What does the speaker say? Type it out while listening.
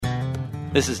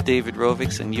This is David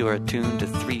Rovix, and you are tuned to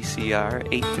 3CR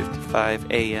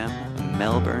 8:55 AM,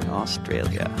 Melbourne,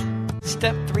 Australia.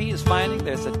 Step 3 is finding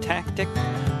there's a tactic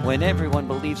when everyone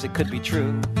believes it could be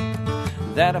true.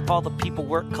 That if all the people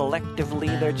work collectively,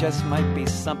 there just might be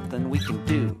something we can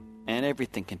do, and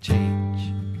everything can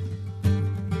change.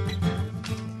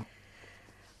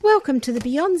 Welcome to the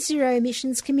Beyond Zero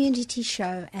Emissions Community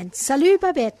Show, and salut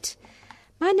Babette.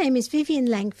 My name is Vivian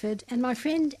Langford, and my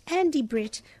friend Andy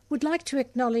Britt would like to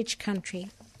acknowledge country.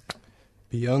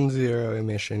 Beyond Zero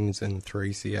Emissions and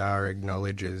 3CR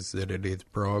acknowledges that it is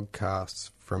broadcasts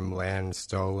from land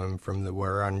stolen from the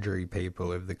Wurundjeri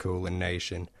people of the Kulin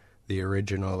Nation, the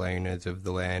original owners of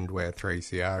the land where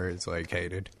 3CR is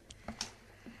located.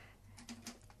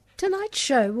 Tonight's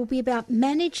show will be about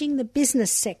managing the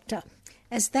business sector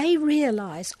as they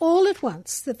realise all at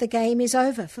once that the game is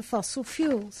over for fossil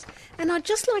fuels. And I'd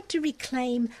just like to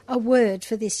reclaim a word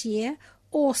for this year,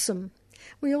 awesome.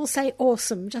 We all say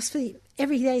awesome just for the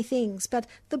everyday things, but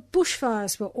the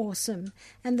bushfires were awesome,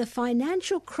 and the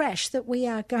financial crash that we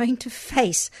are going to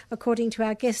face, according to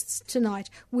our guests tonight,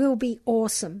 will be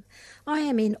awesome. I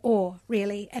am in awe,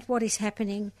 really, at what is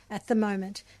happening at the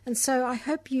moment, and so I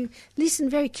hope you listen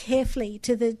very carefully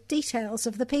to the details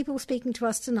of the people speaking to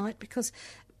us tonight, because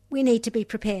we need to be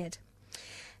prepared.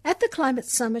 At the Climate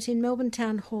Summit in Melbourne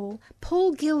Town Hall,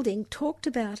 Paul Gilding talked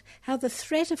about how the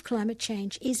threat of climate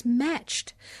change is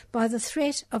matched by the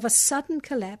threat of a sudden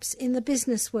collapse in the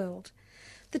business world.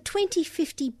 The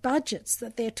 2050 budgets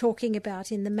that they're talking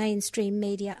about in the mainstream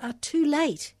media are too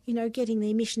late. Getting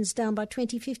the emissions down by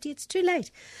 2050, it's too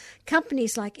late.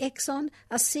 Companies like Exxon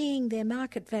are seeing their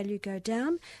market value go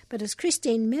down, but as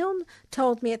Christine Milne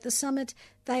told me at the summit,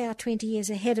 they are 20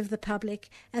 years ahead of the public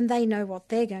and they know what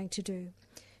they're going to do.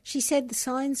 She said the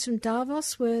signs from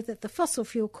Davos were that the fossil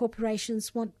fuel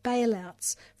corporations want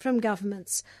bailouts from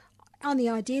governments on the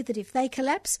idea that if they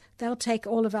collapse, they'll take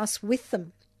all of us with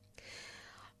them.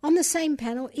 On the same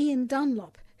panel, Ian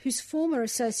Dunlop, whose former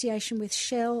association with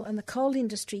Shell and the coal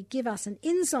industry give us an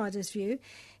insider's view,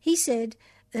 he said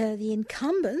the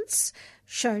incumbents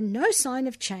show no sign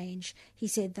of change. He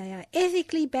said they are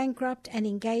ethically bankrupt and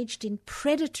engaged in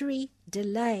predatory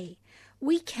delay.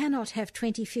 We cannot have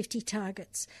 2050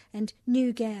 targets and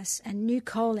new gas and new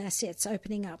coal assets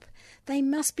opening up. They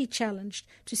must be challenged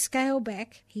to scale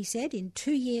back, he said, in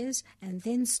 2 years and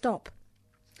then stop.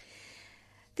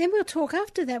 Then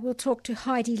after that we'll talk to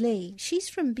Heidi Lee. She's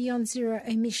from Beyond Zero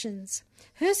Emissions.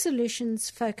 Her solutions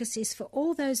focus is for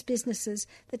all those businesses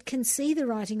that can see the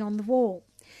writing on the wall.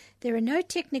 There are no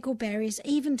technical barriers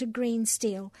even to green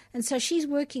steel, and so she's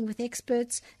working with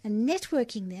experts and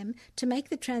networking them to make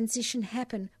the transition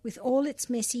happen with all its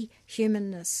messy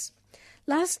humanness.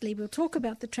 Lastly, we'll talk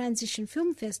about the Transition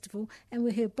Film Festival, and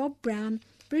we'll hear Bob Brown,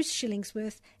 Bruce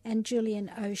Shillingsworth and Julian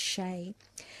O'Shea.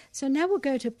 So now we'll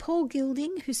go to Paul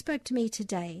Gilding, who spoke to me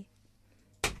today.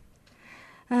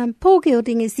 Paul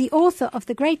Gilding is the author of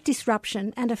The Great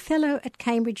Disruption and a fellow at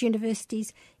Cambridge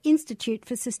University's Institute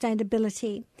for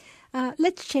Sustainability.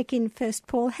 Let's check in first,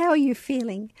 Paul. How are you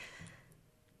feeling?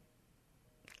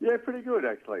 Yeah, pretty good,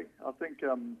 actually. I think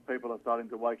people are starting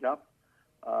to wake up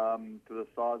to the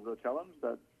size of the challenge.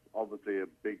 That's obviously a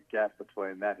big gap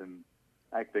between that and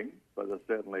acting, but there's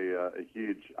certainly a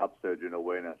huge upsurge in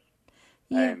awareness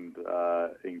and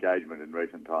engagement in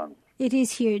recent times. It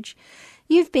is huge.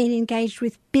 You've been engaged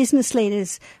with business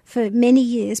leaders for many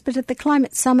years, but at the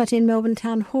Climate Summit in Melbourne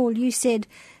Town Hall, you said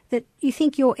that you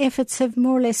think your efforts have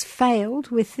more or less failed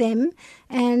with them,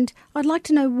 and I'd like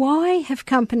to know, why have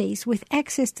companies with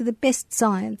access to the best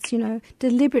science,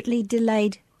 deliberately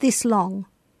delayed this long?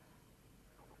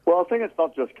 Well, I think it's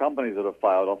not just companies that have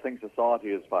failed. I think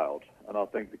society has failed, and I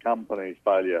think the company's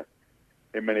failure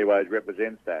in many ways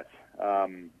represents that.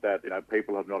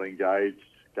 People have not engaged,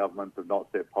 governments have not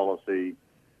set policy,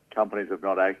 companies have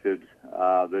not acted.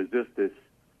 There's just this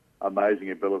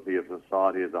amazing ability of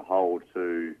society as a whole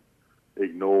to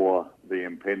ignore the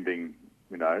impending,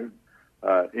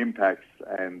 impacts,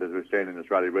 and as we've seen in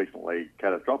Australia recently,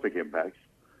 catastrophic impacts,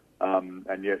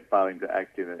 and yet failing to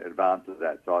act in advance of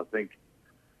that. So I think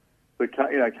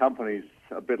companies,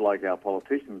 a bit like our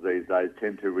politicians these days,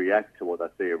 tend to react to what they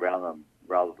see around them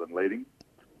rather than leading.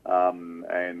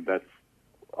 And that's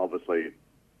obviously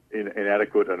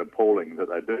inadequate and appalling that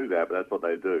they do that, but that's what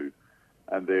they do.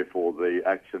 And therefore the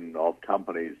action of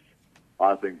companies,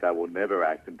 I think they will never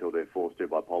act until they're forced to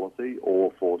by policy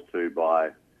or forced to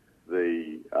by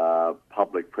the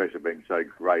public pressure being so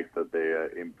great that they're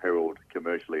imperiled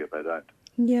commercially if they don't.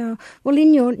 Yeah. Well,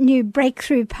 in your new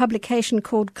breakthrough publication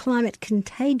called Climate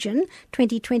Contagion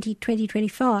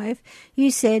 2020-2025,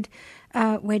 you said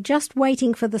We're just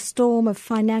waiting for the storm of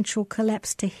financial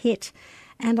collapse to hit.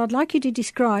 And I'd like you to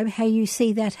describe how you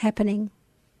see that happening.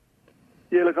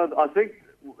 Yeah, look, I think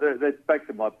that's back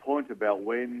to my point about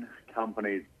when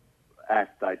companies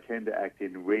act, they tend to act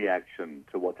in reaction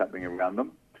to what's happening around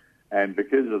them. And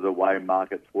because of the way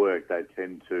markets work, they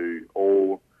tend to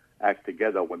all act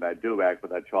together when they do act,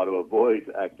 but they try to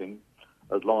avoid acting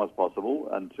as long as possible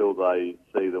until they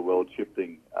see the world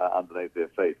shifting underneath their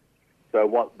feet. So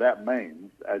what that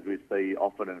means, as we see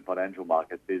often in financial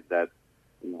markets, is that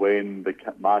when the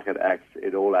market acts,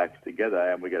 it all acts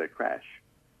together and we get a crash.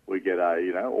 We get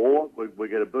or we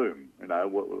get a boom,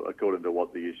 according to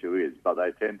what the issue is. But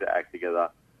they tend to act together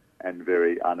in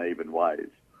very uneven ways.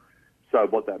 So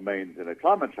what that means in a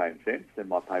climate change sense, in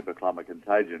my paper Climate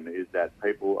Contagion, is that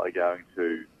people are going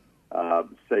to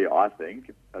see, I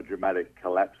think, a dramatic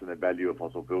collapse in the value of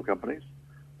fossil fuel companies.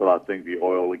 But I think the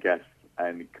oil, gas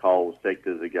and coal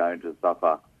sectors are going to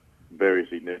suffer very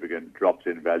significant drops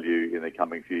in value in the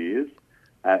coming few years.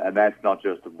 And that's not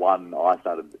just one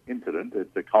isolated incident.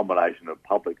 It's a combination of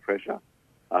public pressure,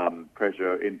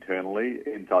 pressure internally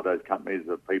inside those companies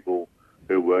of people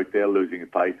who work there losing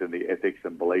faith in the ethics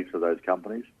and beliefs of those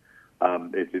companies.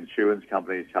 It's insurance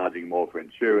companies charging more for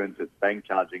insurance. It's banks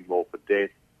charging more for debt.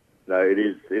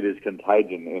 It is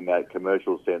contagion in that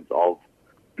commercial sense of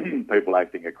people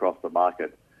acting across the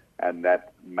market and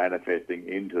that manifesting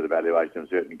into the valuation of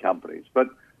certain companies. But,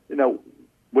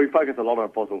 we focus a lot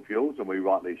on fossil fuels, and we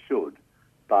rightly should,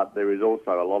 but there is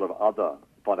also a lot of other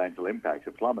financial impacts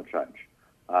of climate change.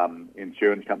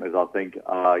 Insurance companies, I think,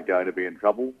 are going to be in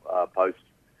trouble post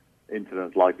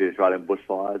incidents like the Australian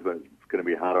bushfires, where it's going to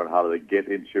be harder and harder to get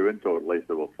insurance, or at least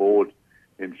to afford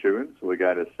insurance. We're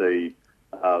going to see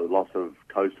loss of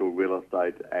coastal real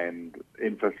estate and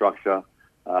infrastructure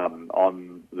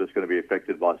that's going to be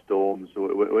affected by storms.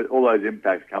 All those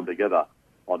impacts come together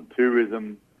on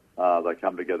tourism. They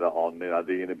come together on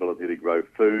the inability to grow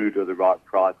food at the right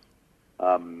price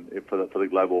for the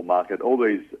global market. All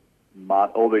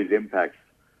these impacts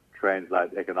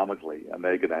translate economically, and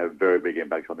they're going to have very big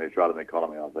impacts on the Australian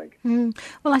economy, I think.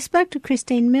 Well, I spoke to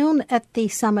Christine Milne at the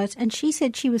summit, and she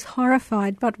said she was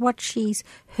horrified by what she's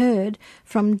heard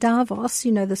from Davos,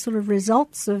 the sort of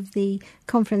results of the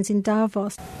conference in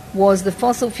Davos. Was the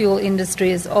fossil fuel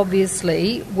industry has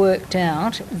obviously worked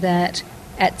out that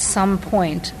at some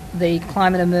point the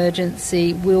climate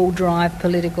emergency will drive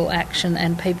political action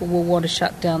and people will want to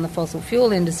shut down the fossil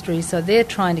fuel industry. So they're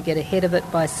trying to get ahead of it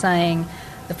by saying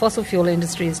the fossil fuel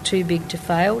industry is too big to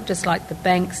fail, just like the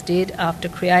banks did after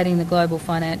creating the global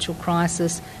financial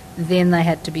crisis. Then they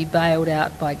had to be bailed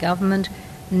out by government.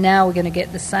 Now we're going to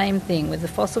get the same thing with the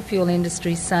fossil fuel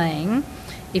industry saying,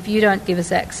 if you don't give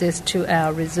us access to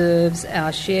our reserves,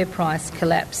 our share price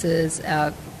collapses,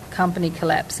 our company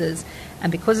collapses.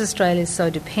 And because Australia is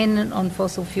so dependent on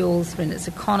fossil fuels in its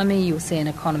economy, you'll see an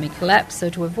economy collapse.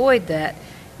 So to avoid that,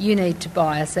 you need to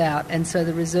buy us out. And so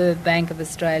the Reserve Bank of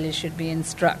Australia should be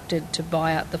instructed to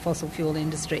buy out the fossil fuel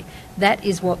industry. That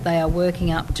is what they are working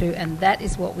up to, and that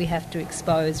is what we have to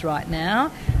expose right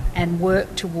now and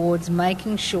work towards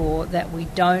making sure that we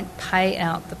don't pay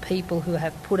out the people who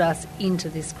have put us into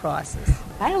this crisis.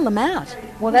 Bail them out.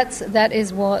 Well, that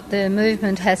is what the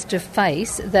movement has to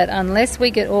face, that unless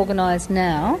we get organised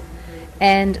now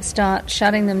and start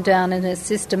shutting them down in a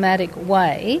systematic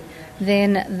way,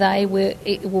 then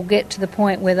it will get to the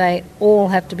point where they all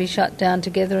have to be shut down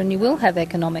together and you will have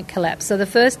economic collapse. So the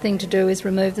first thing to do is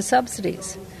remove the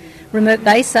subsidies.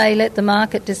 They say let the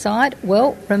market decide.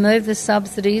 Well, remove the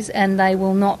subsidies and they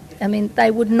will not,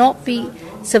 they would not be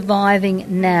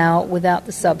surviving now without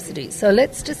the subsidies. So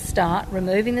let's just start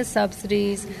removing the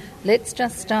subsidies. Let's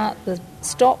just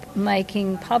stop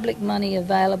making public money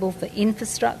available for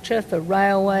infrastructure, for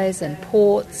railways and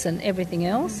ports and everything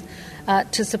else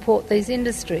to support these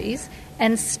industries,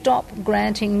 and stop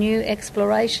granting new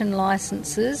exploration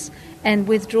licences and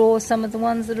withdraw some of the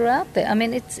ones that are out there.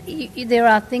 There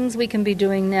are things we can be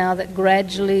doing now that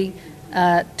gradually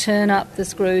turn up the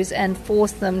screws and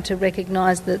force them to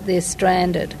recognise that they're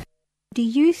stranded. Do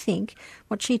you think,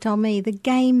 what she told me, the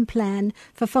game plan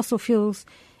for fossil fuels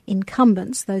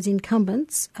incumbents,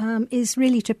 is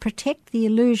really to protect the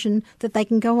illusion that they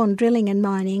can go on drilling and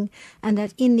mining and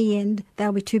that in the end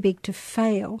they'll be too big to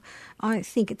fail? I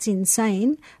think it's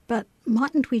insane, but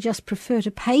mightn't we just prefer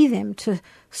to pay them to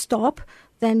stop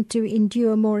than to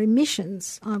endure more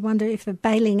emissions? I wonder if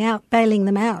bailing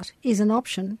them out is an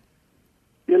option.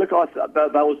 Yeah, look,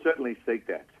 they will certainly seek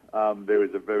that. There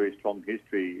is a very strong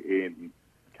history in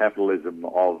capitalism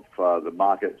of the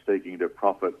market seeking to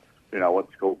profit,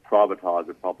 what's called privatise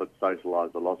the profits,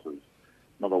 socialise the losses.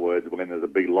 In other words, when there's a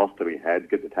big loss to be had,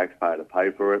 get the taxpayer to pay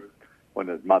for it. When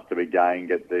there's much to be gained,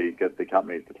 get the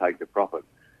companies to take the profit.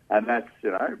 And that's,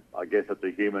 I guess it's a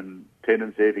human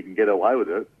tendency. If you can get away with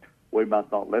it, we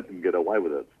must not let them get away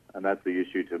with it. And that's the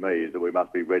issue to me, is that we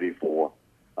must be ready for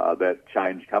that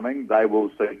change coming. They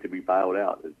will seek to be bailed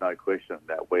out. There's no question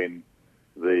that when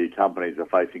the companies are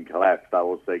facing collapse, they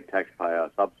will seek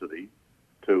taxpayer subsidy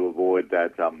to avoid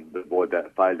that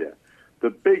failure. The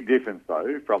big difference,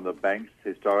 though, from the banks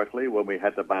historically, when we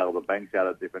had to bail the banks out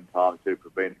at different times to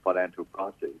prevent financial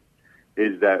crises,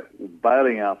 is that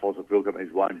bailing out fossil fuel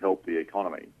companies won't help the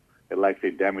economy. It'll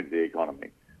actually damage the economy.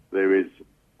 There is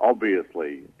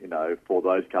obviously, for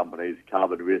those companies,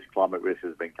 carbon risk, climate risk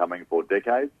has been coming for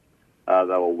decades. They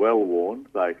were well warned.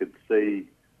 They could see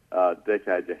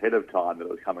decades ahead of time that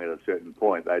it was coming at a certain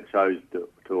point. They chose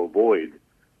to avoid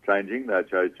changing. They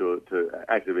chose to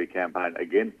actively campaign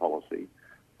against policy.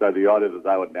 So the idea that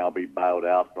they would now be bailed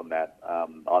out from that,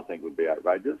 I think, would be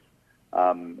outrageous.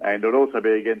 And it would also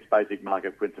be against basic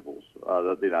market principles.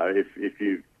 That, if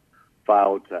you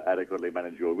fail to adequately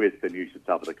manage your risk, then you should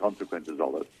suffer the consequences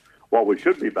of it. What we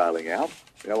should be bailing out,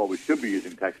 what we should be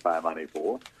using taxpayer money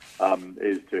for,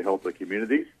 is to help the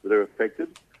communities that are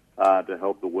affected, to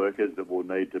help the workers that will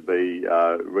need to be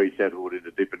resettled into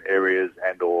different areas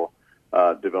and or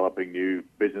developing new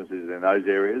businesses in those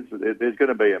areas. There's going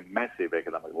to be a massive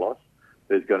economic loss.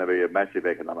 There's going to be a massive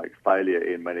economic failure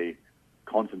in many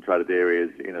concentrated areas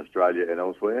in Australia and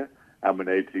elsewhere, and we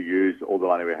need to use all the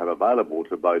money we have available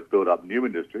to both build up new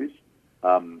industries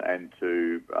and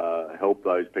to help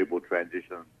those people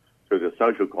transition through the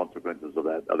social consequences of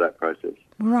that process.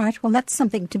 Right. Well, that's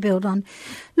something to build on.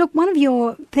 Look, one of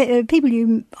your people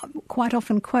you quite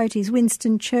often quote is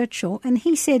Winston Churchill, and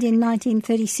he said in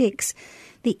 1936,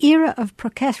 "The era of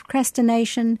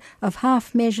procrastination, of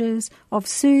half measures, of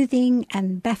soothing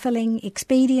and baffling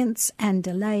expedients and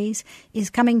delays is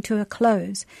coming to a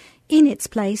close. In its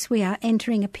place, we are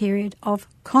entering a period of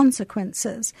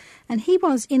consequences." And he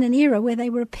was in an era where they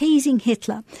were appeasing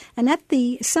Hitler. And at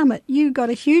the summit, you got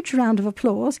a huge round of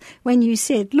applause when you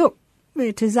said, look,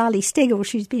 to Zali Steggall,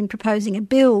 she's been proposing a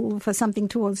bill for something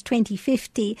towards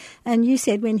 2050. And you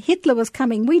said when Hitler was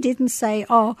coming, we didn't say,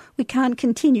 we can't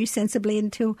continue sensibly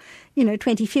until,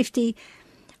 2050.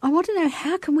 I want to know,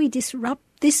 how can we disrupt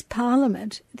this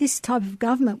parliament, this type of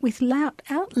government, without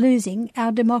losing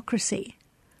our democracy?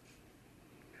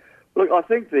 Look, I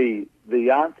think the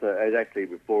answer is actually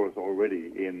before us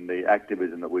already in the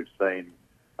activism that we've seen,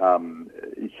 a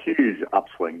huge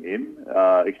upswing in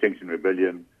Extinction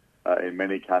Rebellion in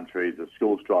many countries, the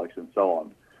school strikes and so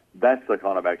on. That's the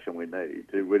kind of action we need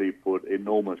to really put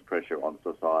enormous pressure on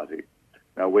society.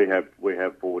 Now, we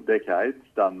have for decades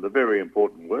done the very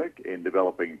important work in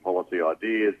developing policy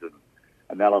ideas and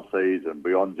analyses and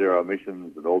beyond zero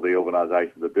emissions and all the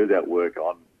organisations that do that work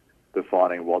on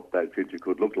defining what that future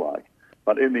could look like.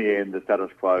 But in the end, the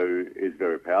status quo is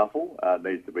very powerful,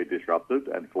 needs to be disrupted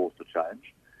and forced to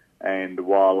change. And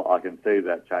while I can see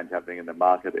that change happening in the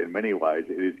market in many ways,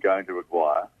 it is going to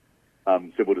require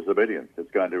civil disobedience.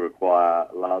 It's going to require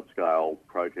large-scale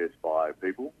protests by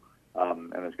people,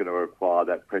 and it's going to require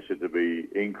that pressure to be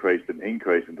increased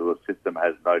until the system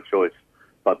has no choice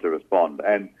but to respond.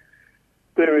 And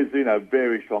there is,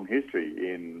 very strong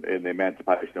history in the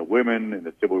emancipation of women, in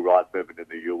the civil rights movement in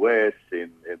the US,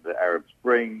 in the Arab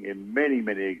Spring, in many,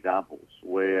 many examples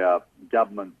where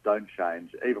governments don't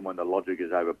change, even when the logic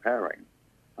is overpowering,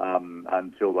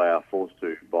 until they are forced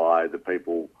to by the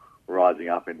people rising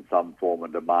up in some form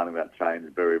and demanding that change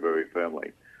very, very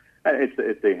firmly. And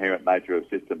it's the inherent nature of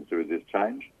systems to resist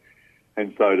change.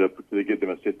 And so to give them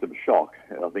a system shock,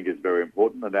 I think is very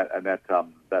important, and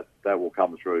that will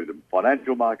come through the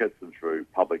financial markets and through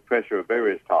public pressure of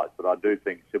various types. But I do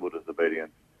think civil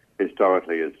disobedience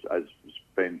historically has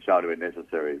been shown to be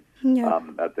necessary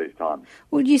at these times.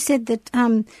 Well, you said that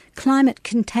climate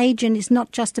contagion is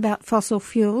not just about fossil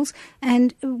fuels,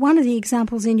 and one of the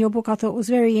examples in your book I thought was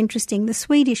very interesting. The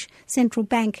Swedish Central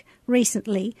Bank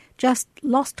recently just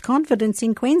lost confidence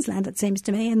in Queensland, it seems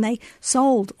to me, and they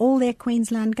sold all their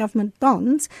Queensland government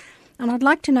bonds. And I'd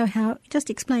like to know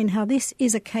explain how this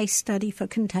is a case study for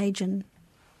contagion.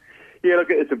 Yeah, look,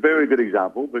 it's a very good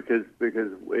example because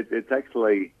it's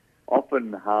actually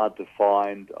often hard to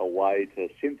find a way to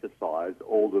synthesise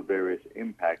all the various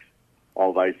impacts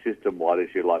of a system-wide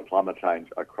issue like climate change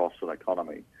across an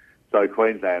economy. So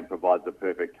Queensland provides a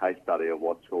perfect case study of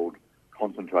what's called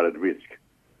concentrated risk.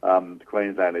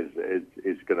 Queensland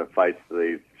is going to face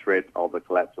the threat of the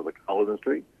collapse of the coal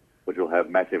industry, which will have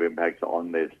massive impacts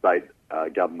on their state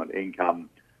government income,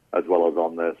 as well as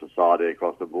on their society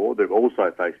across the board. They're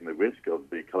also facing the risk of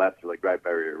the collapse of the Great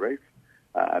Barrier Reef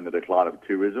and the decline of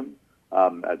tourism.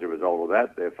 As a result of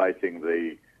that, they're facing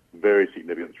the very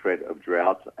significant threat of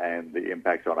drought and the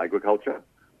impacts on agriculture,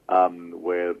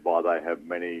 whereby they have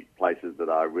many places that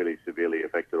are really severely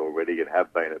affected already and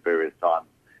have been at various times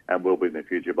and will be in the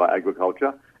future by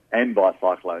agriculture and by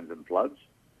cyclones and floods.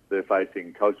 They're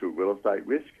facing coastal real estate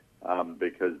risk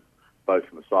because both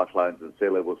from the cyclones and sea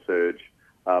level surge,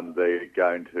 they're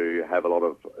going to have a lot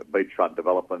of beachfront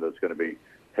development that's going to be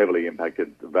heavily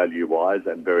impacted value-wise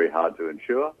and very hard to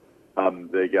insure.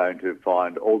 They're going to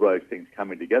find all those things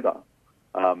coming together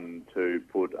to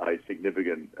put a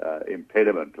significant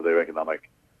impediment to their economic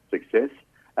success.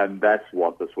 And that's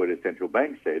what the Swedish Central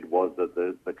Bank said, was that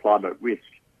the climate risk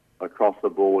across the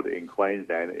board in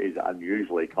Queensland is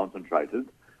unusually concentrated,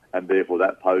 and therefore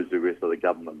that posed a risk to the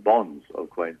government bonds of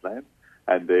Queensland,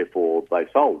 and therefore they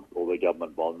sold all the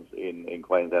government bonds in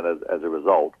Queensland as a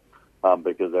result,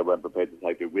 because they weren't prepared to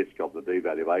take the risk of the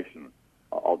devaluation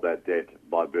of that debt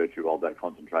by virtue of that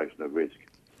concentration of risk.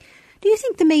 Do you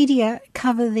think the media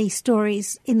cover these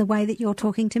stories in the way that you're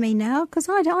talking to me now? Because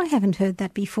I haven't heard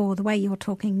that before, the way you're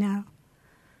talking now.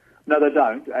 No, they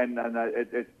don't, and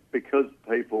it's because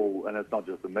people, and it's not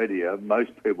just the media,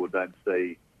 most people don't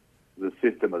see the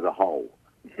system as a whole.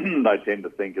 They tend to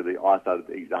think of the isolated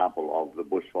example of the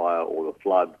bushfire or the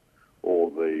flood or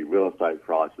the real estate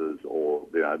crisis or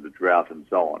the drought and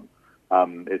so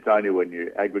on. It's only when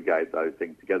you aggregate those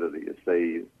things together that you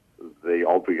see the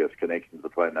obvious connections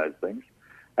between those things.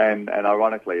 And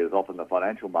ironically, it's often the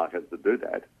financial markets that do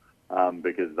that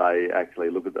because they actually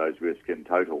look at those risks in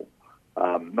total.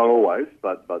 Not always,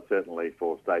 but certainly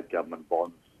for state government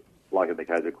bonds, like in the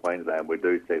case of Queensland, we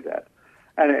do see that.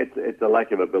 And it's a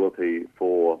lack of ability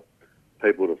for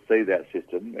people to see that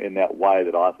system in that way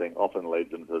that I think often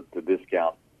leads them to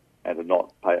discount and to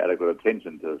not pay adequate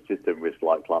attention to system risk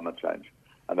like climate change.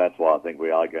 And that's why I think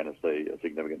we are going to see a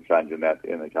significant change in that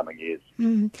in the coming years.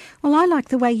 Well, I like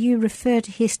the way you refer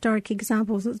to historic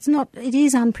examples. It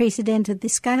is unprecedented, the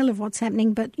scale of what's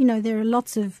happening, but, there are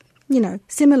lots of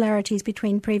similarities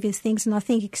between previous things, and I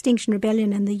think Extinction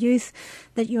Rebellion and the youth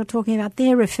that you're talking about,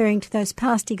 they're referring to those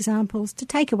past examples to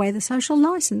take away the social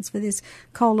licence for this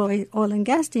coal, oil and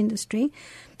gas industry,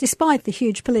 despite the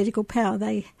huge political power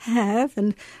they have,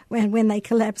 and when they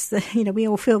collapse, we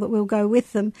all feel that we'll go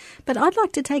with them. But I'd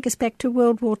like to take us back to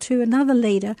World War II, another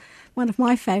leader, one of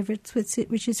my favourites,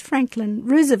 which is Franklin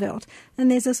Roosevelt,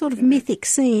 and there's a sort of mythic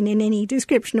scene in any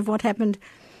description of what happened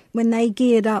when they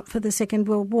geared up for the Second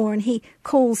World War, and he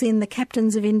calls in the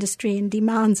captains of industry and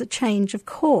demands a change of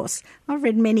course. I've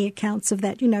read many accounts of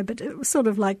that, but it was sort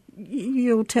of like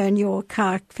you'll turn your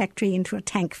car factory into a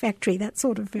tank factory, that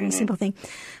sort of very simple thing.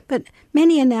 But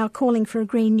many are now calling for a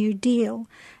Green New Deal,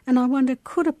 and I wonder,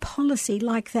 could a policy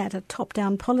like that, a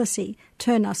top-down policy,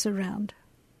 turn us around?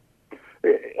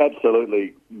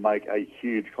 Absolutely make a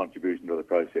huge contribution to the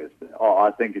process.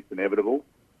 I think it's inevitable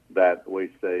that we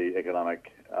see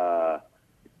economic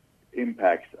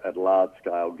impacts at large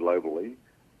scale globally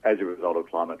as a result of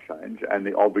climate change, and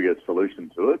the obvious solution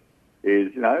to it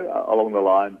is, along the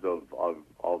lines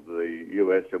of the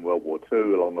US in World War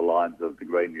II, along the lines of the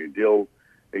Green New Deal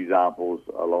examples,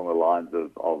 along the lines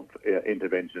of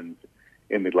interventions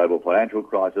in the global financial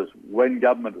crisis. When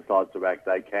government decides to act,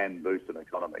 they can boost an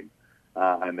economy,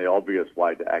 and the obvious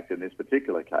way to act in this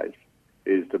particular case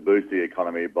is to boost the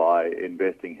economy by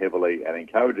investing heavily and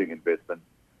encouraging investment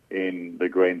in the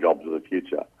green jobs of the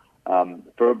future.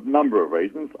 For a number of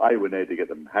reasons. A, we need to get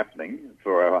them happening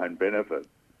for our own benefit.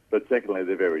 But secondly,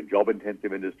 they're very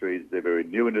job-intensive industries. They're very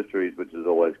new industries, which is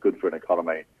always good for an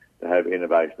economy to have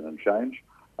innovation and change.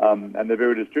 And they're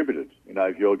very distributed.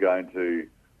 If you're going to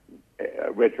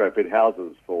retrofit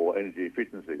houses for energy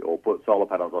efficiency or put solar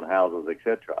panels on houses,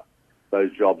 etc.,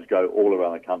 those jobs go all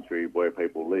around the country where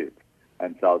people live.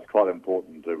 And so it's quite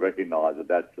important to recognise that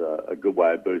that's a good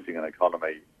way of boosting an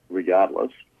economy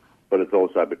regardless, but it's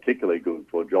also particularly good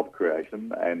for job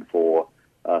creation and for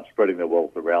spreading the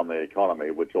wealth around the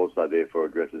economy, which also therefore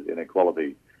addresses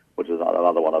inequality, which is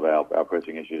another one of our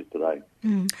pressing issues today.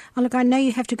 Oh, look, I know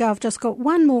you have to go. I've just got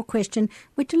one more question,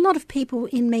 which a lot of people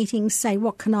in meetings say,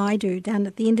 what can I do down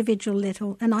at the individual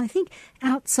level? And I think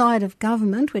outside of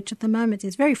government, which at the moment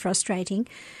is very frustrating,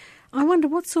 I wonder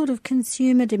what sort of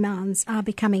consumer demands are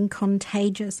becoming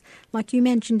contagious. Like you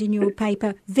mentioned in your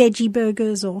paper, veggie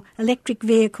burgers or electric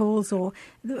vehicles, or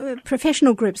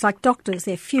professional groups like doctors,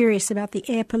 they're furious about the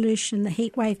air pollution, the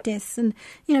heatwave deaths, and,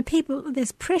 people,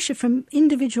 there's pressure from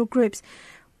individual groups.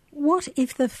 What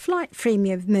if the flight-free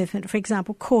movement, for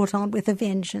example, caught on with a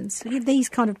vengeance? These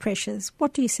kind of pressures,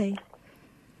 what do you see?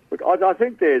 Look, I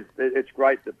think it's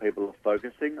great that people are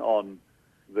focusing on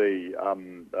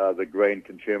the green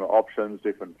consumer options,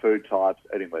 different food types,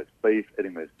 eating less beef,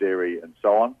 eating less dairy, and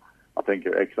so on. I think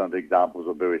are excellent examples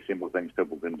of very simple things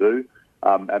people can do,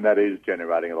 and that is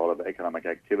generating a lot of economic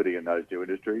activity in those two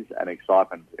industries and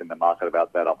excitement in the market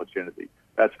about that opportunity.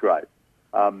 That's great.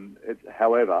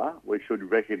 However, we should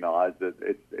recognise that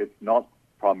it's not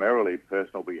primarily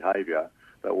personal behaviour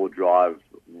that will drive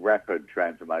rapid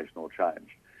transformational change.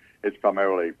 It's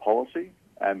primarily policy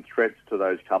and threats to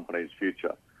those companies'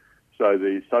 future. So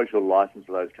the social licence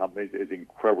of those companies is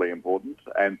incredibly important,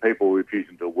 and people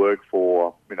refusing to work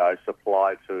for,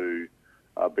 supply to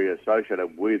be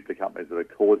associated with the companies that are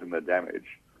causing the damage,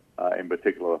 in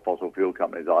particular the fossil fuel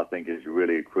companies, I think is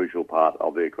really a crucial part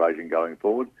of the equation going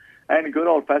forward. And good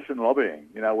old-fashioned lobbying.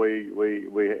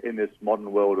 We're in this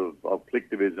modern world of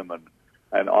clicktivism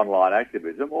and online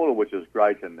activism, all of which is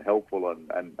great and helpful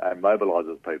and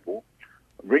mobilises people.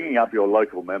 Ringing up your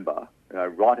local member,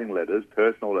 writing letters,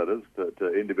 personal letters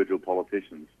to individual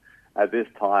politicians at this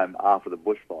time after the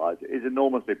bushfires is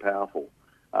enormously powerful.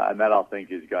 And that, I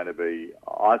think, is going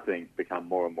to become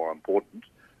more and more important,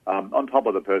 on top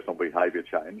of the personal behaviour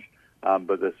change.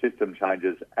 But the system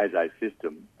changes as a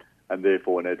system, and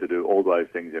therefore we need to do all those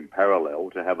things in parallel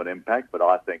to have an impact. But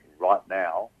I think right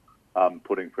now,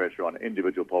 putting pressure on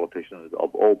individual politicians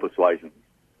of all persuasions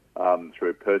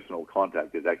through personal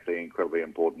contact is actually incredibly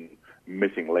important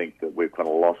missing link that we've kind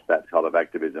of lost that kind of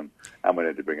activism, and we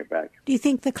need to bring it back. Do you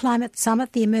think the climate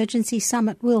summit, the emergency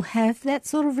summit, will have that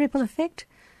sort of ripple effect?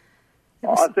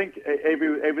 I think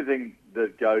everything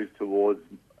that goes towards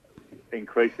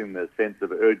increasing the sense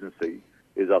of urgency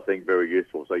is, I think, very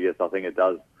useful. So, yes, I think it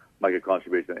does make a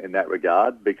contribution in that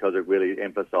regard because it really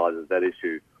emphasises that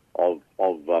issue of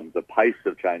the pace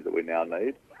of change that we now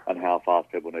need and how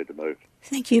fast people need to move.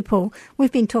 Thank you, Paul.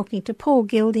 We've been talking to Paul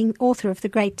Gilding, author of The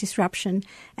Great Disruption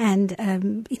and,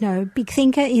 big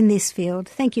thinker in this field.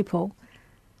 Thank you, Paul.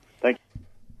 Thank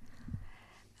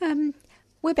you.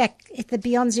 We're back at the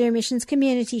Beyond Zero Emissions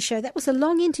Community Show. That was a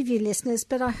long interview, listeners,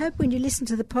 but I hope when you listen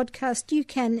to the podcast you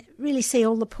can really see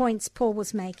all the points Paul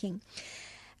was making.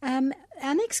 Our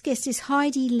next guest is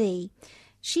Heidi Lee.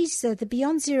 She's the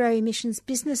Beyond Zero Emissions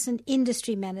Business and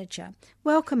Industry Manager.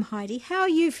 Welcome, Heidi. How are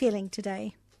you feeling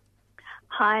today?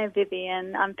 Hi,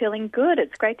 Vivian. I'm feeling good.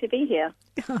 It's great to be here.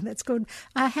 Oh, that's good.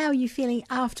 How are you feeling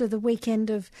after the weekend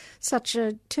of such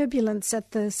a turbulence at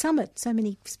the summit? So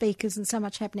many speakers and so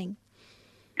much happening.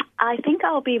 I think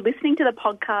I'll be listening to the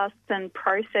podcast and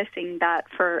processing that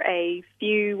for a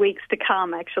few weeks to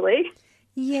come, actually.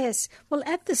 Yes. Well,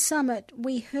 at the summit,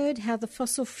 we heard how the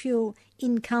fossil fuel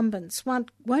incumbents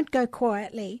won't go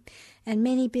quietly, and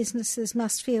many businesses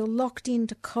must feel locked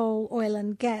into coal, oil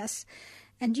and gas.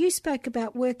 And you spoke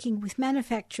about working with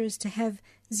manufacturers to have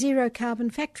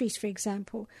zero-carbon factories, for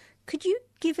example. Could you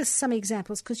give us some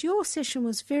examples? Because your session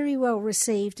was very well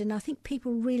received, and I think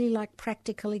people really like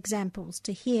practical examples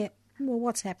to hear,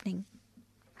 what's happening.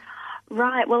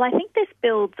 Right. Well, I think this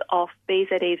builds off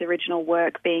BZE's original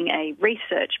work being a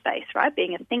research base, right,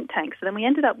 being a think tank. So then we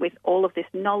ended up with all of this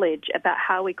knowledge about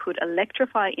how we could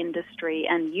electrify industry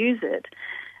and use it,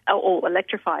 or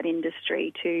electrified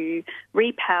industry, to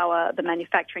repower the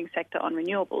manufacturing sector on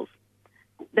renewables.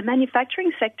 The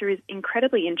manufacturing sector is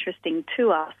incredibly interesting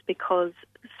to us because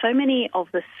so many of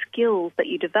the skills that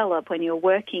you develop when you're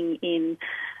working in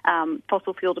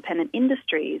fossil fuel-dependent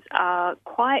industries are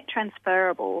quite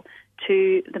transferable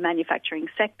to the manufacturing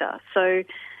sector. So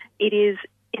it is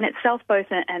in itself both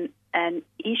an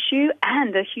issue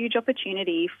and a huge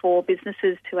opportunity for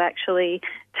businesses to actually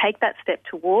take that step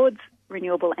towards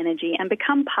renewable energy and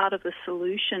become part of the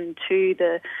solution to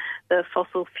the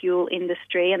fossil fuel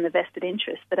industry and the vested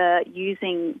interests that are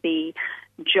using the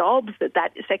jobs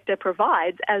that sector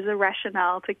provides as a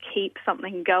rationale to keep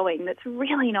something going that's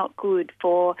really not good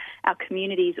for our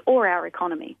communities or our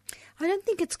economy. I don't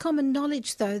think it's common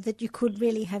knowledge, though, that you could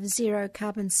really have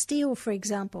zero-carbon steel, for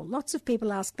example. Lots of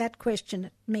people ask that question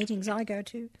at meetings I go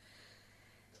to.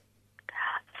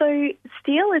 So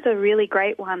steel is a really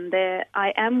great one there.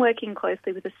 I am working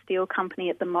closely with a steel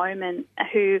company at the moment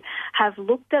who have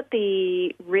looked at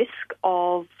the risk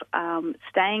of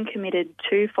staying committed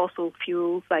to fossil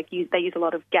fuels. They use a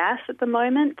lot of gas at the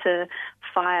moment to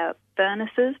fire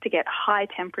furnaces to get high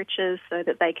temperatures so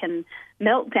that they can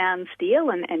melt down steel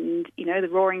and the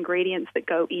raw ingredients that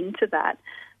go into that.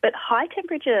 But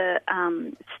high-temperature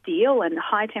steel and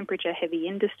high-temperature heavy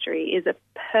industry is a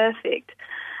perfect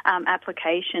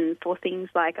application for things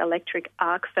like electric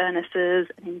arc furnaces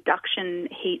and induction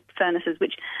heat furnaces,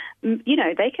 which,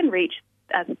 they can reach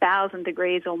 1,000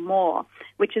 degrees or more,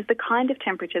 which is the kind of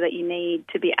temperature that you need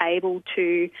to be able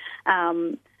to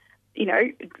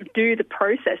do the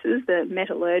processes, the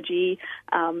metallurgy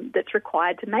that's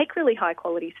required to make really high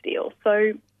quality steel.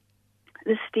 So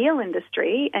the steel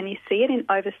industry, and you see it in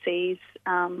overseas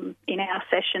in our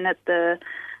session at the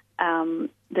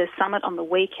summit on the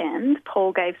weekend,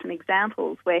 Paul gave some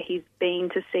examples where he's been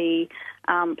to see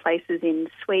places in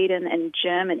Sweden and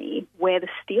Germany where the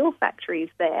steel factories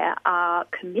there are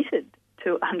committed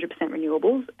to 100%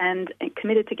 renewables and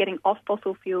committed to getting off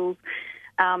fossil fuels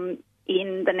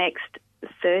in the next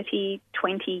 30,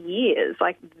 20 years.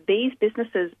 Like, these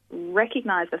businesses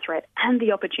recognise the threat and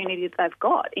the opportunities they've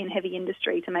got in heavy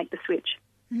industry to make the switch.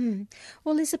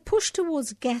 Well, there's a push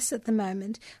towards gas at the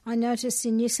moment. I noticed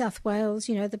in New South Wales,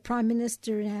 the Prime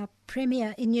Minister and our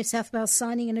Premier in New South Wales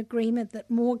signing an agreement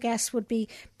that more gas would be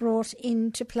brought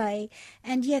into play.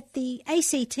 And yet the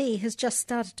ACT has just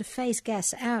started to phase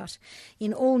gas out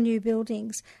in all new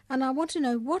buildings. And I want to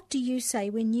know, what do you say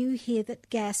when you hear that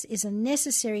gas is a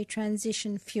necessary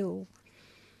transition fuel?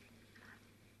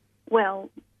 Well,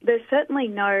 there's certainly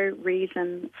no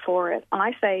reason for it.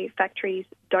 I say factories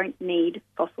don't need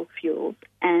fossil fuels,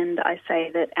 and I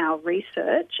say that our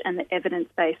research and the evidence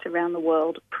base around the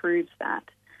world proves that.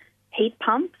 Heat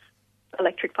pumps,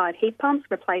 electrified heat pumps,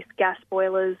 replace gas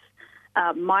boilers.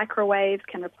 Microwaves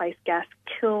can replace gas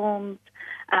kilns.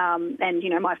 And,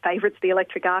 my favourite's the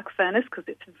electric arc furnace, because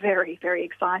it's very, very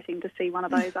exciting to see one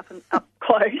of those up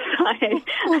close. I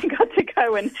got to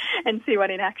go and see one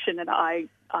in action, and I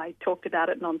talked about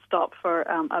it non-stop for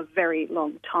a very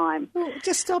long time. Well,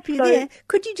 just stop you there.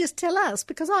 Could you just tell us,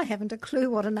 because I haven't a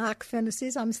clue what an arc furnace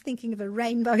is. I'm thinking of a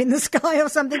rainbow in the sky or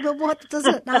something, but what does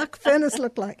an arc furnace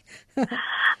look like?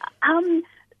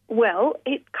 Well,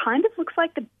 it kind of looks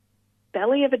like the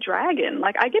belly of a dragon.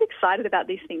 Like, I get excited about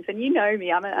these things, and you know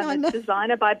me, I'm a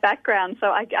designer by background, so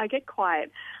I get quite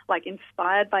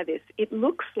inspired by this. It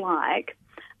looks like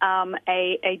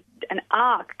an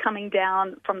arc coming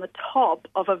down from the top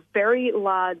of a very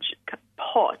large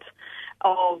pot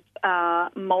of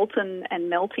molten and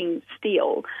melting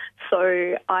steel.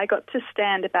 So I got to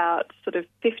stand about sort of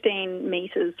 15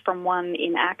 metres from one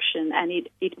in action, and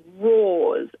it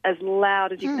roars as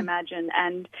loud as you can imagine,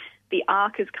 and the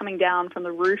arc is coming down from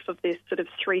the roof of this sort of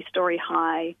 3-story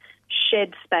high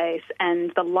shed space,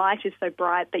 and the light is so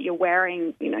bright that you're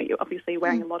wearing, you're obviously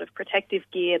wearing a lot of protective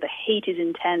gear. The heat is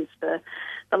intense, the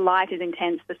light is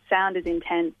intense, the sound is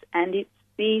intense, and it's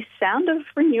the sound of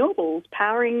renewables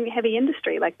powering heavy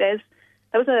industry. Like, there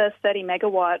was a 30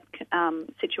 megawatt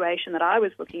situation that I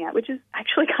was looking at, which is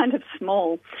actually kind of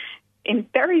small and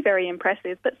very, very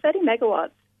impressive, but 30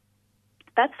 megawatts,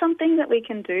 that's something that we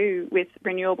can do with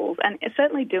renewables, and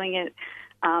certainly doing it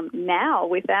now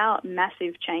without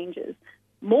massive changes.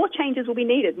 More changes will be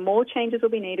needed. More changes will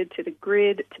be needed to the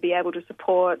grid to be able to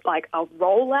support a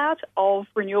rollout of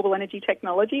renewable energy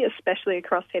technology, especially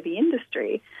across heavy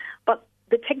industry. But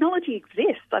the technology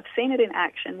exists. I've seen it in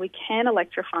action. We can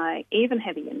electrify even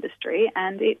heavy industry,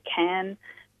 and it can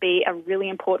be a really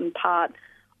important part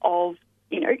of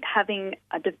having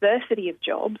a diversity of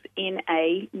jobs in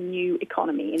a new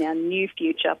economy, in our new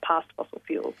future past fossil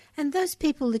fuels. And those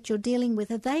people that you're dealing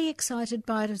with, are they excited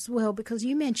by it as well? Because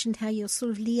you mentioned how you're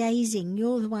sort of liaising.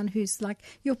 You're the one who's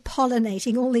you're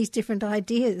pollinating all these different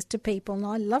ideas to people. And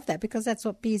I love that, because that's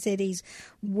what BZE's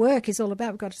work is all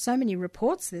about. We've got so many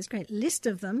reports. There's a great list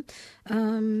of them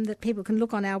that people can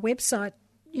look on our website.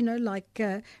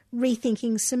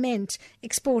 Rethinking cement,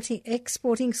 exporting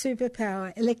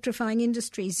superpower, electrifying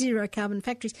industry, zero carbon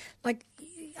factories.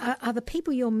 Are the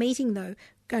people you're meeting, though,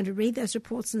 going to read those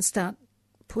reports and start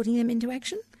putting them into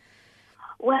action?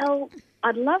 Well,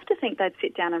 I'd love to think they'd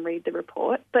sit down and read the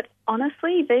report, but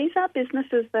honestly, these are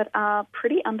businesses that are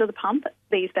pretty under the pump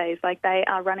these days. They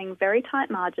are running very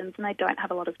tight margins and they don't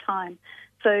have a lot of time.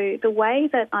 So the way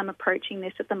that I'm approaching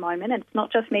this at the moment, and it's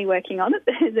not just me working on it,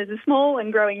 there's a small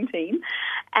and growing team,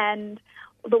 and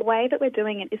the way that we're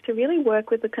doing it is to really work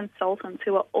with the consultants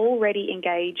who are already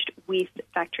engaged with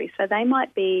factories. So they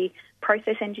might be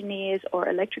process engineers or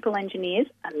electrical engineers.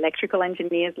 Electrical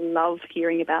engineers love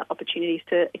hearing about opportunities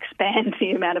to expand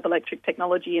the amount of electric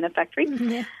technology in a factory.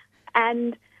 Mm-hmm.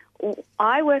 And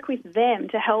I work with them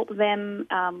to help them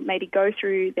maybe go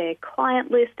through their client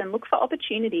list and look for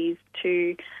opportunities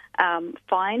to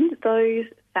find those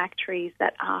factories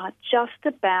that are just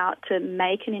about to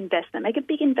make an investment, make a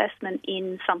big investment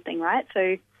in something, right?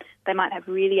 So they might have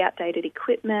really outdated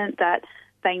equipment that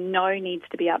they know needs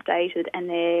to be updated, and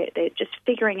they're just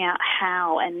figuring out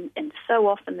how, and so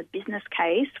often the business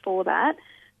case for that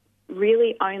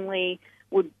really only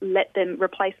would let them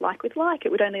replace like with like.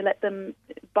 It would only let them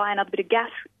buy another bit of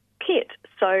gas kit.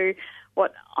 So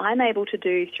what I'm able to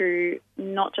do through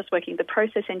not just working with the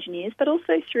process engineers, but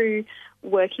also through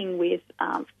working with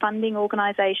funding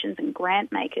organisations and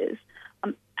grant makers,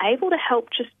 I'm able to help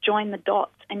just join the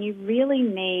dots. And you really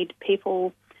need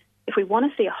people, if we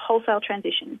want to see a wholesale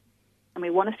transition and we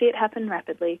want to see it happen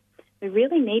rapidly, we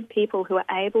really need people who are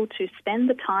able to spend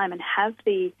the time and have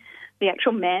the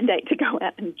actual mandate to go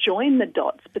out and join the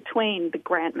dots between the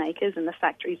grant makers and the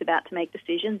factories about to make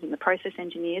decisions and the process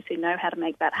engineers who know how to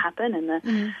make that happen and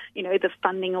the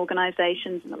funding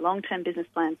organisations and the long-term business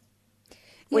plans.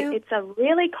 Yeah. It's a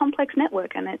really complex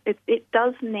network, and it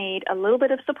does need a little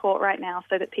bit of support right now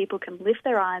so that people can lift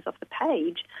their eyes off the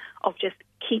page of just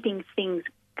keeping things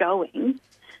going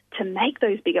to make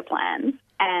those bigger plans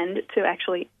and to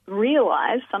actually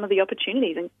realise some of the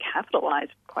opportunities and capitalise,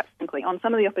 quite frankly, on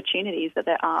some of the opportunities that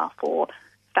there are for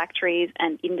factories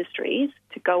and industries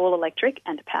to go all electric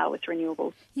and to power with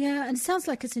renewables. Yeah, and it sounds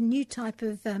like it's a new type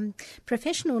of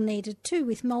professional needed too,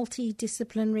 with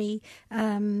multidisciplinary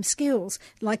skills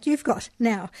like you've got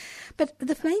now. But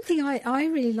the main thing I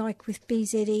really like with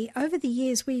BZE, over the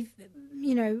years we've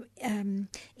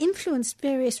influenced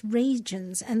various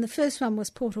regions, and the first one was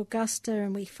Port Augusta,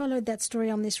 and we followed that story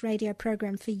on this radio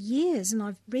program for years, and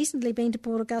I've recently been to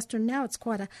Port Augusta, and now it's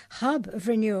quite a hub of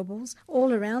renewables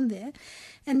all around there.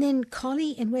 And then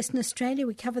Collie in Western Australia,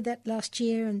 we covered that last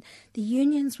year, and the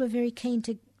unions were very keen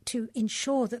to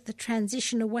ensure that the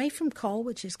transition away from coal,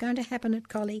 which is going to happen at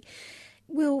Collie,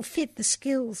 will fit the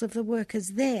skills of the workers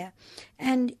there.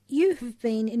 And you have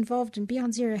been involved, and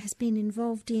Beyond Zero has been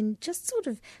involved in just sort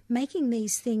of making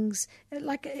these things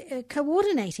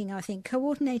coordinating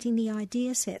the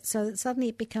idea set so that suddenly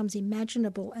it becomes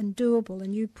imaginable and doable,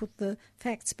 and you put the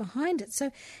facts behind it.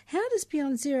 So how does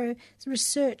Beyond Zero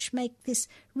research make this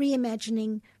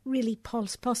reimagining really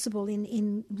possible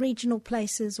in regional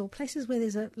places or places where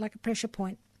there's a pressure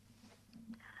point?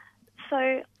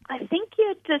 So I think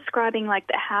you're describing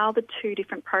how the two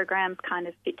different programs kind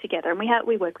of fit together. And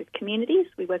we work with communities,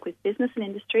 we work with business and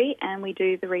industry, and we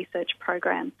do the research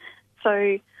program. So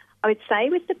I would say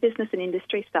with the business and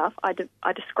industry stuff, I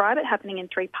describe it happening in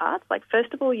three parts.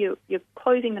 First of all, you're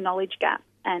closing the knowledge gap,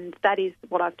 and that is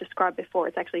what I've described before.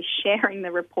 It's actually sharing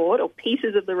the report or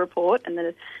pieces of the report and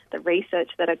the research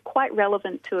that are quite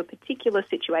relevant to a particular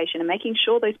situation and making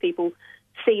sure those people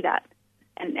see that.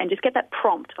 And just get that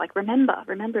prompt,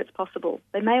 remember it's possible.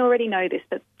 They may already know this,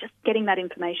 but just getting that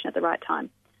information at the right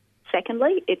time.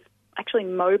 Secondly, it's actually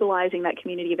mobilising that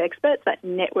community of experts, that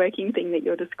networking thing that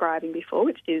you're describing before,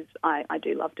 which is, I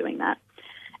do love doing that.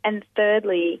 And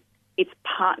thirdly, it's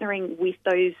partnering with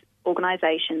those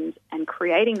organisations and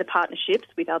creating the partnerships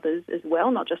with others as well,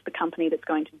 not just the company that's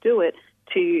going to do it,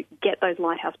 to get those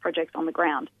lighthouse projects on the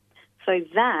ground. So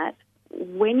that,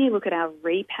 when you look at our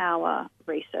repower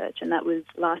research, and that was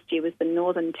last year, was the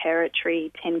Northern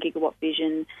Territory 10 gigawatt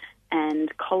vision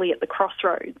and Collie at the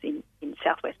Crossroads in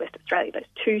southwest West Australia, those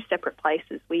two separate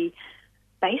places, we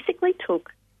basically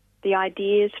took the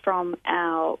ideas from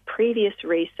our previous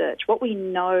research, what we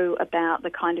know about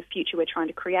the kind of future we're trying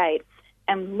to create,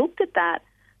 and looked at that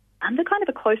under kind of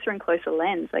a closer and closer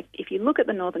lens. If you look at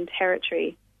the Northern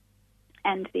Territory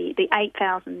and the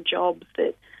 8,000 jobs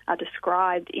that are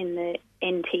described in the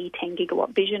NT 10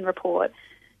 gigawatt vision report,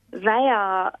 they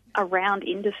are around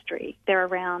industry. They're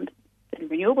around the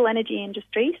renewable energy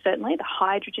industry, certainly, the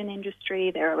hydrogen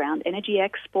industry. They're around energy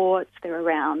exports. They're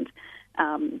around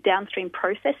downstream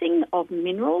processing of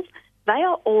minerals. They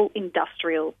are all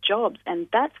industrial jobs, and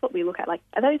that's what we look at.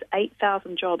 Those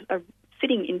 8,000 jobs are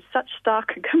sitting in such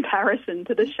stark comparison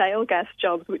to the shale gas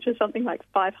jobs, which are something like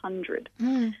 500.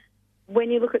 When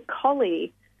you look at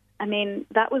Collie,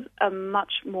 that was a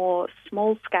much more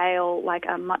small scale,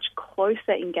 a much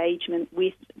closer engagement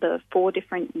with the 4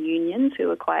 different unions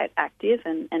who are quite active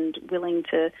and willing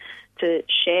to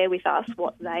share with us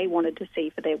what they wanted to see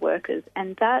for their workers.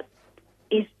 And that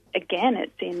is, again,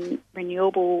 it's in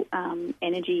renewable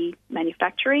energy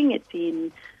manufacturing, it's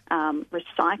in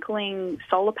recycling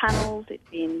solar panels, it's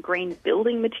in green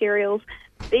building materials.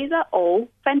 These are all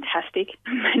fantastic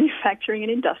manufacturing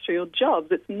and industrial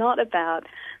jobs. It's not about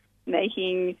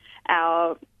making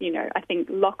our, I think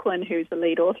Lachlan, who's the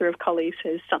lead author of Collie,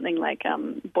 says something like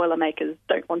Boilermakers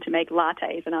don't want to make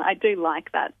lattes. And I do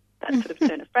like that sort of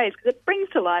turn of phrase, because it brings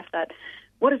to life that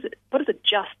what does a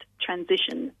just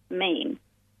transition mean?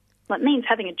 Well, it means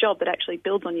having a job that actually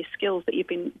builds on your skills that you've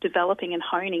been developing and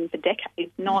honing for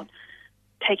decades, not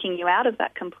taking you out of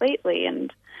that completely.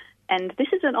 And this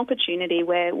is an opportunity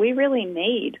where we really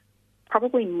need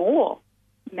probably more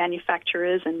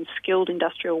manufacturers and skilled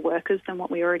industrial workers than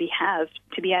what we already have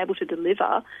to be able to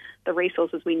deliver the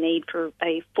resources we need for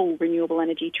a full renewable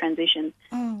energy transition.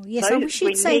 Oh, yes, I wish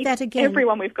you'd say that again.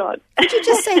 Everyone we've got. Could you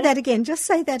just say that again? Just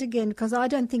say that again, because I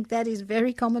don't think that is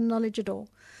very common knowledge at all.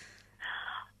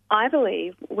 I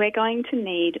believe we're going to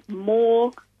need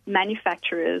more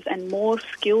manufacturers and more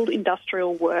skilled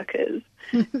industrial workers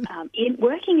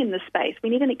working in the space. We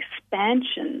need an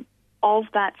expansion of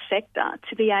that sector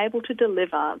to be able to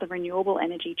deliver the renewable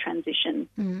energy transition.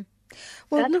 Mm.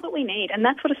 Well, that's what we need, and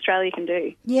that's what Australia can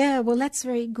do. Yeah, well, that's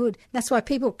very good. That's why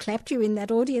people clapped you in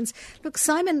that audience. Look,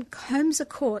 Simon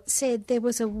Holmes-A-Court said there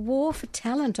was a war for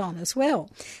talent on as well,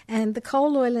 and the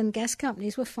coal, oil and gas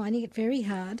companies were finding it very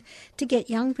hard to get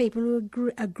young people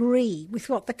who agree with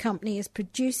what the company is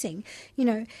producing. You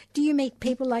know, do you meet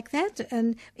people like that?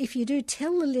 And if you do,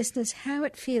 tell the listeners how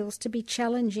it feels to be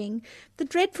challenging the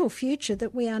dreadful future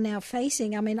that we are now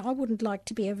facing. I mean, I wouldn't like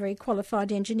to be a very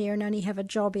qualified engineer and only have a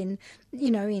job in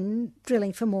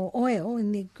drilling for more oil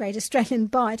in the Great Australian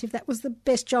Bight, if that was the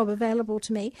best job available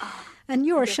to me. And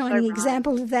you're a shining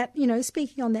example of that,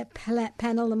 speaking on that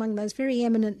panel among those very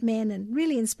eminent men and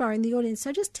really inspiring the audience.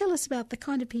 So just tell us about the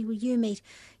kind of people you meet,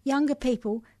 younger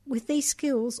people with these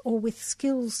skills or with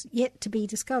skills yet to be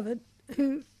discovered,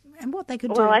 and what they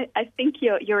could do. Well, I think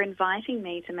you're inviting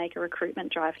me to make a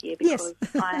recruitment drive here because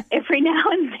every now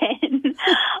and then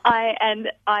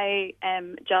I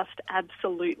am just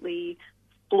absolutely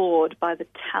floored by the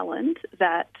talent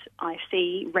that I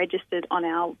see registered on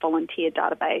our volunteer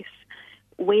database.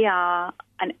 We are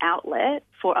an outlet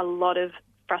for a lot of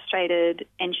frustrated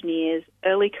engineers,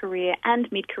 early career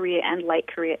and mid-career and late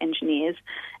career engineers,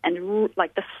 and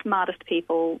like the smartest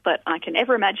people that I can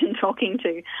ever imagine talking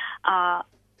to are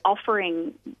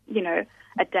offering,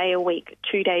 a day a week,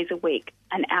 2 days a week,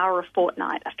 an hour a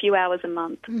fortnight, a few hours a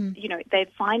month. They're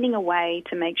finding a way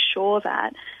to make sure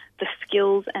that the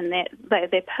skills and their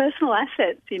personal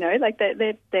assets, like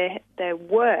their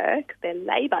work, their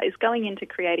labour is going into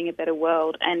creating a better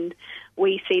world. And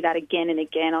we see that again and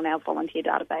again on our volunteer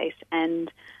database.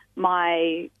 And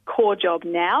my core job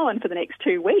now and for the next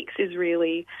 2 weeks is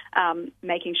really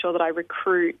making sure that I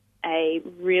recruit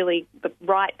the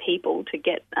right people to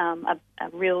get a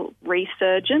real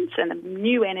resurgence and a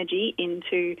new energy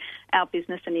into our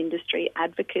business and industry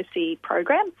advocacy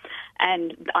program.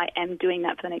 And I am doing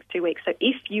that for the next 2 weeks. So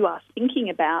if you are thinking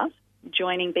about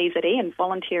joining BZE and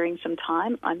volunteering some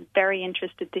time, I'm very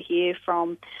interested to hear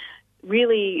from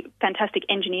really fantastic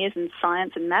engineers in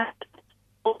science and math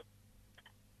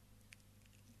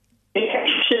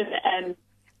and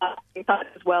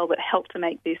as well that help to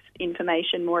make this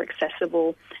information more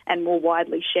accessible and more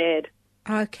widely shared.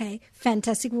 Okay,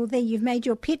 fantastic. Well, there you've made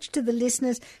your pitch to the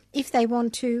listeners. If they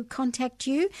want to contact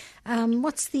you,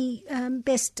 what's the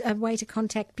best way to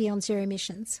contact Beyond Zero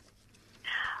Emissions?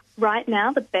 Right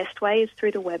now, the best way is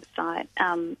through the website.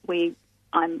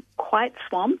 I'm quite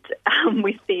swamped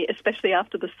especially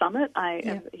after the summit. I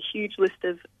have a huge list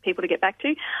of people to get back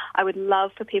to. I would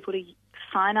love for people to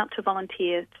sign up to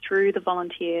volunteer through the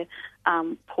volunteer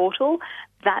portal.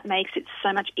 That makes it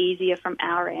so much easier from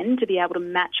our end to be able to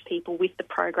match people with the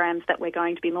programs that we're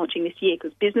going to be launching this year,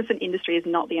 because business and industry is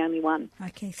not the only one.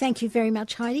 Okay, thank you very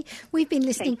much, Heidi. We've been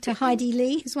listening to Heidi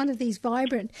Lee, who's one of these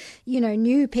vibrant,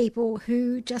 new people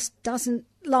who just doesn't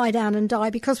lie down and die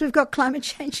because we've got climate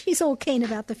change. She's all keen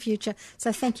about the future.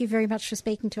 So thank you very much for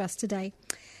speaking to us today.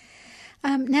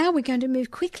 Now we're going to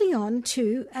move quickly on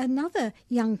to another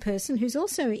young person who's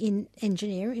also an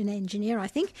engineer, I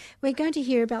think. We're going to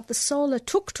hear about the solar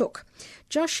tuk-tuk.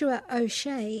 Joshua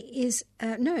O'Shea is,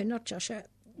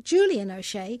 Julian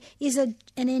O'Shea is an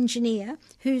engineer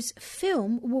whose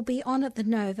film will be on at the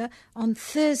Nova on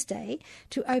Thursday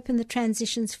to open the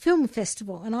Transitions Film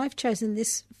Festival. And I've chosen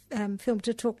this film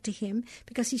to talk to him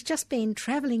because he's just been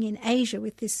travelling in Asia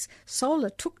with this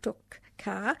solar tuk-tuk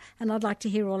car, and I'd like to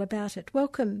hear all about it.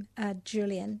 Welcome,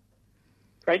 Julian.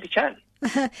 Great to chat.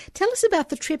 Tell us about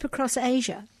the trip across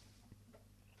Asia.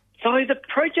 So the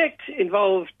project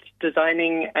involved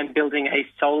designing and building a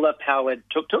solar-powered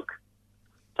tuk-tuk.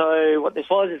 So what this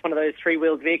was is one of those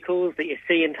three-wheeled vehicles that you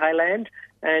see in Thailand,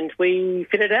 and we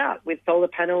fitted it out with solar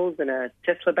panels and a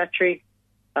Tesla battery,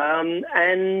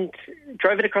 and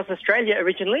drove it across Australia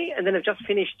originally, and then have just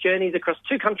finished journeys across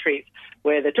 2 countries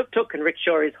where the tuk-tuk and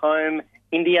rickshaw is home,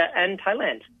 India and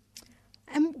Thailand.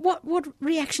 And what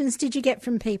reactions did you get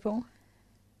from people?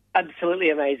 Absolutely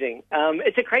amazing.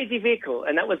 It's a crazy vehicle,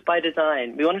 and that was by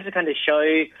design. We wanted to kind of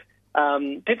show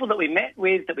people that we met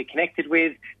with, that we connected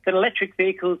with, that electric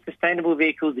vehicles, sustainable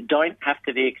vehicles don't have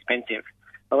to be expensive.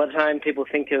 A lot of time people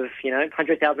think of,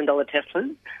 $100,000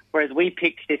 Teslas, whereas we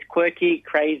picked this quirky,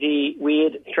 crazy,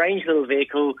 weird, strange little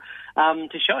vehicle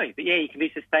to show. But yeah, you can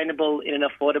be sustainable in an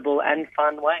affordable and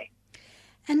fun way.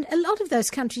 And a lot of those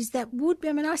countries that would,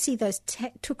 I see those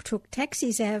tuk-tuk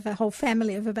taxis have a whole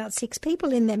family of about 6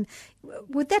 people in them.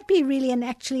 Would that be really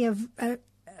actually a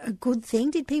good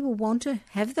thing? Did people want to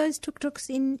have those tuk-tuks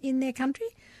in their country?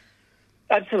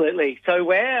 Absolutely. So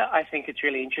where I think it's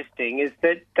really interesting is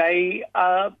that they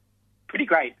are pretty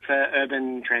great for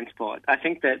urban transport. I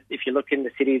think that if you look in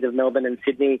the cities of Melbourne and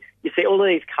Sydney, you see all of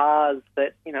these cars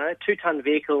that, a 2-ton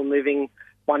vehicle moving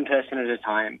one person at a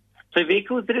time. So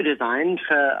vehicles that are designed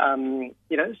for,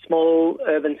 small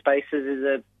urban spaces is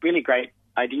a really great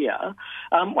idea.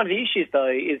 One of the issues,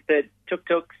 though, is that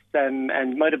tuk-tuks and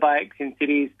motorbikes in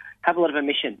cities have a lot of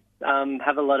emissions,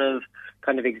 have a lot of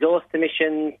kind of exhaust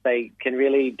emissions. They can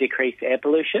really decrease air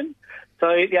pollution. So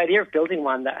the idea of building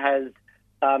one that has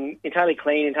entirely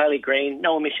clean, entirely green,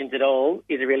 no emissions at all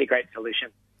is a really great solution.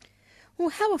 Well,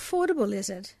 how affordable is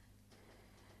it?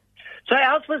 So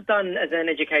ours was done as an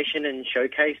education and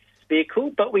showcase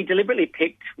vehicle, but we deliberately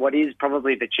picked what is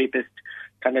probably the cheapest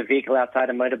kind of vehicle outside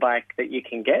a motorbike that you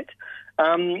can get.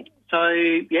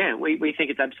 We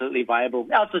think it's absolutely viable.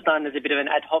 Ours was done as a bit of an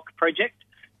ad hoc project.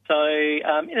 So in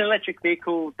an electric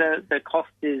vehicle, the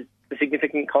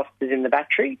significant cost is in the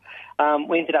battery.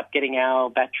 We ended up getting our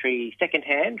battery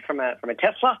secondhand from a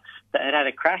Tesla that had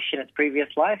a crash in its previous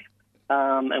life,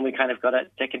 and we kind of got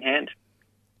it secondhand.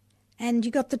 And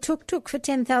you got the tuk-tuk for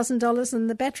 $10,000 and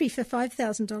the battery for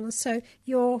 $5,000. So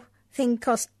your thing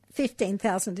cost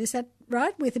 $15,000. Is that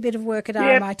right? With a bit of work at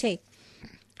RMIT.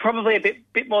 Probably a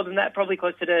bit more than that, probably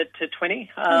closer to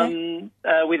 20,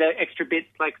 with extra bits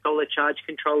like solar charge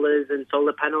controllers and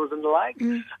solar panels and the like.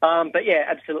 But yeah,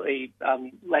 absolutely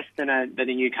less than a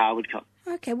new car would cost.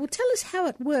 Okay, well, tell us how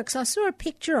it works. I saw a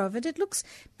picture of it. It looks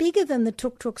bigger than the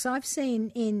tuk-tuks I've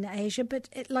seen in Asia, but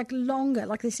longer,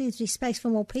 like there seems to be space for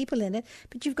more people in it.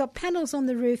 But you've got panels on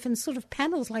the roof and sort of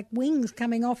panels like wings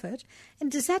coming off it.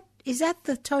 And is that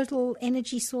the total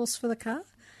energy source for the car?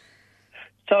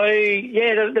 So,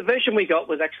 yeah, the version we got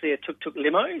was actually a tuk-tuk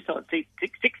limo, so it's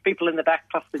 6 people in the back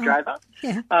plus the driver.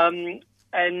 Yeah.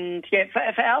 And, yeah,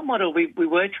 for our model, we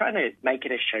were trying to make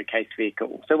it a showcase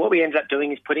vehicle. So what we ended up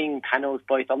doing is putting panels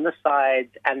both on the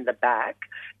sides and the back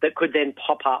that could then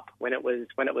pop up when it was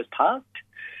parked.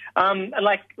 And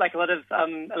like a lot of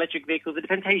electric vehicles, it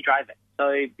depends how you drive it.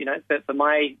 So, for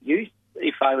my use,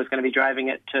 if I was going to be driving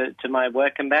it to my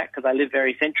work and back, because I live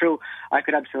very central, I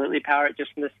could absolutely power it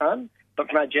just from the sun. But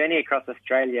from our journey across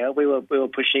Australia, we were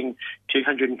pushing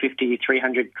 250,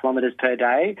 300 kilometres per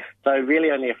day. So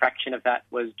really only a fraction of that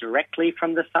was directly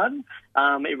from the sun.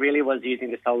 It really was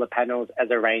using the solar panels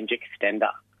as a range extender.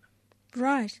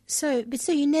 Right. So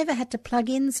you never had to plug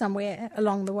in somewhere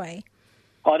along the way?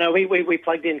 Oh, no, we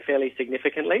plugged in fairly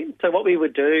significantly. So what we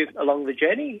would do along the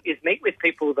journey is meet with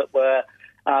people that were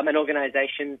and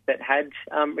organisations that had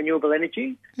renewable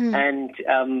energy and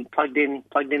plugged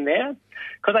in there.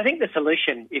 Because I think the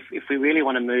solution, if we really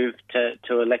want to move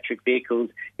to electric vehicles,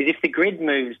 is if the grid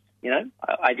moves,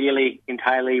 ideally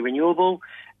entirely renewable,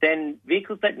 then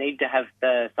vehicles don't need to have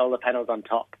the solar panels on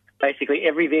top. Basically,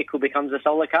 every vehicle becomes a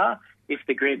solar car if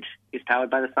the grid is powered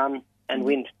by the sun and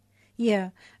wind. Yeah.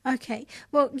 Okay.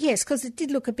 Well, yes, because it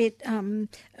did look a bit,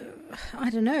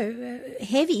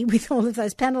 heavy with all of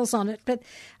those panels on it. But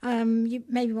you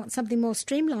maybe want something more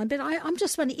streamlined. But I'm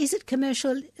just wondering, is it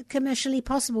commercially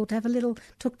possible to have a little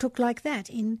tuk-tuk like that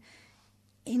in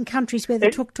countries where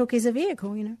the tuk-tuk is a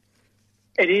vehicle,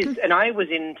 It is, and I was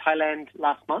in Thailand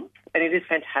last month, and it is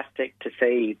fantastic to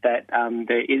see that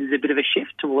there is a bit of a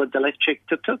shift towards electric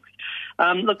tuk-tuks.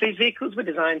 Look, these vehicles were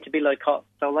designed to be low cost,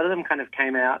 so a lot of them kind of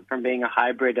came out from being a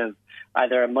hybrid of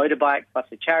either a motorbike plus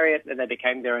a chariot, and they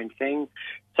became their own thing.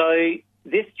 So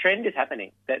this trend is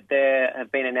happening, that there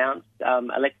have been announced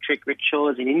electric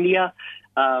rickshaws in India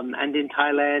and in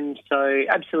Thailand. So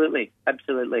absolutely.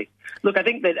 Look, I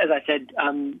think that, as I said,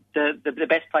 the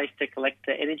best place to collect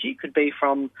the energy could be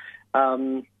from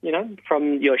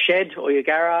your shed or your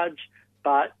garage.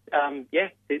 But,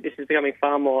 this is becoming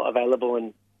far more available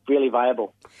and really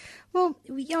viable. Well,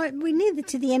 we're near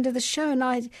to the end of the show, and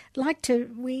I'd like to.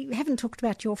 We haven't talked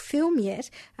about your film yet.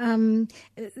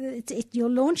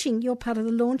 You're part of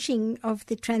the launching of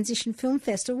the Transition Film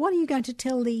Festival. What are you going to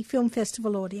tell the film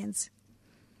festival audience?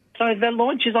 So the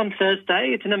launch is on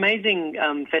Thursday. It's an amazing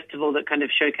festival that kind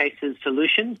of showcases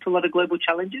solutions to a lot of global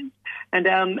challenges. And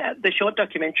the short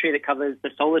documentary that covers the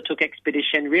Solar Tuk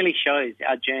expedition really shows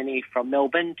our journey from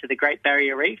Melbourne to the Great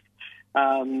Barrier Reef.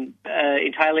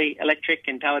 entirely electric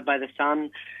and powered by the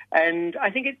sun. And I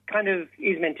think it kind of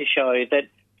is meant to show that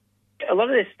a lot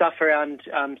of this stuff around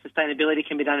sustainability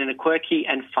can be done in a quirky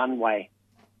and fun way.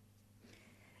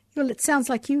 Well, it sounds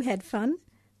like you had fun.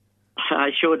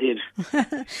 I sure did.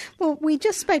 Well, we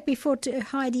just spoke before to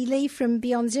Heidi Lee from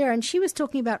Beyond Zero, and she was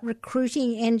talking about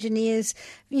recruiting engineers,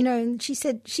 and she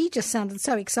said she just sounded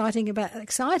so excited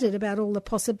about all the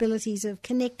possibilities of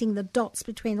connecting the dots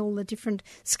between all the different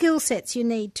skill sets you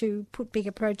need to put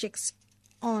bigger projects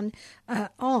on.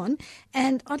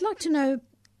 And I'd like to know,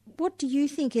 what do you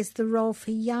think is the role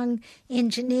for young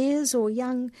engineers or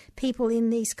young people in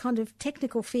these kind of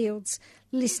technical fields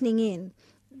listening in?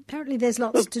 Apparently there's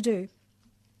lots to do.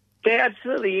 There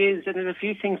absolutely is, and there's a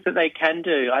few things that they can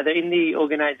do, either in the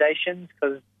organisations,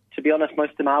 because to be honest,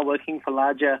 most of them are working for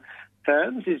larger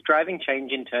firms, is driving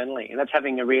change internally, and that's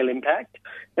having a real impact.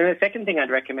 And the second thing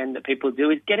I'd recommend that people do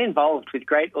is get involved with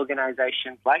great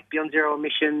organisations like Beyond Zero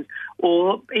Emissions,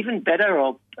 or even better,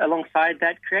 or alongside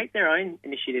that, create their own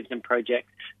initiatives and projects.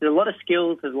 There's a lot of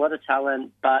skills, there's a lot of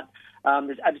talent, but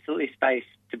there's absolutely space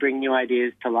to bring new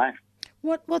ideas to life.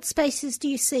 What spaces do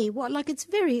you see? It's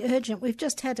very urgent. We've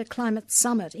just had a climate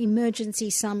summit,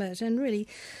 emergency summit, and really,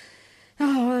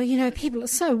 people are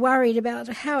so worried about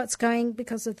how it's going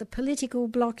because of the political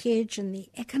blockage and the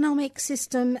economic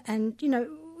system, and,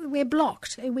 we're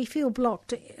blocked. We feel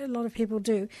blocked. A lot of people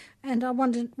do. And I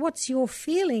wonder, what's your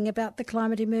feeling about the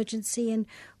climate emergency, and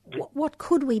what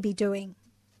could we be doing?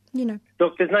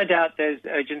 Look, there's no doubt there's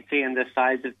urgency in the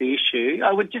size of the issue.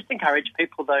 I would just encourage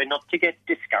people, though, not to get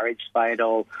discouraged by it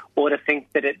all, or to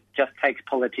think that it just takes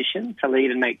politicians to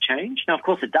lead and make change. Now, of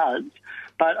course it does,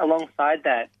 but alongside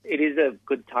that, it is a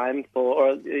good time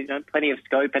for, plenty of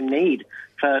scope and need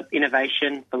for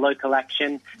innovation, for local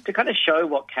action, to kind of show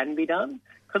what can be done.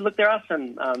 Because, look, there are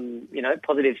some,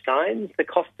 positive signs. The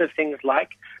cost of things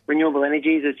like renewable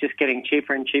energies is just getting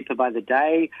cheaper and cheaper by the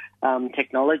day.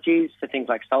 Technologies for things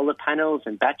like solar panels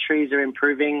and batteries are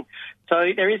improving.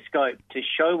 So there is scope to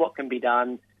show what can be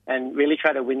done and really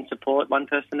try to win support one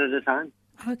person at a time.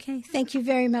 Okay, thank you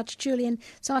very much, Julian.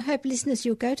 So I hope, listeners,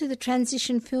 you'll go to the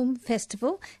Transition Film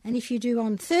Festival, and if you do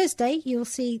on Thursday, you'll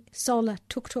see Solar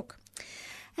Tuk Tuk.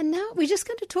 And now we're just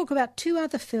going to talk about two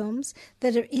other films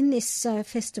that are in this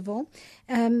festival.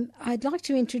 I'd like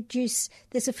to introduce,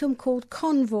 there's a film called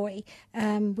Convoy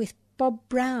with Bob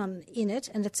Brown in it,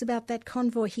 and it's about that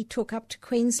convoy he took up to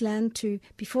Queensland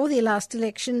before the last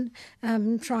election,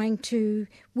 trying to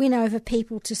win over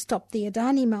people to stop the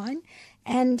Adani mine.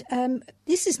 And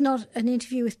this is not an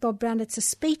interview with Bob Brown, it's a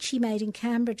speech he made in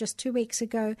Canberra just 2 weeks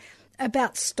ago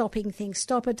about stopping things.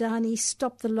 Stop Adani,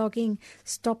 stop the logging,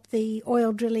 stop the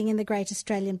oil drilling in the Great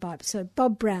Australian Bight. So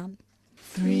Bob Brown.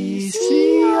 3CR.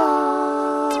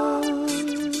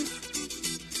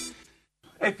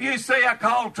 If you see a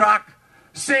coal truck,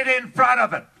 sit in front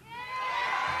of it.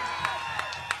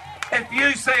 If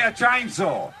you see a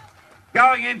chainsaw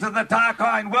going into the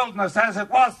Tarkine wilderness as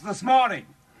it was this morning,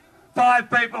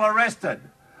 5 people arrested,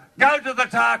 go to the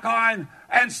Tarkine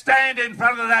and stand in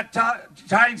front of that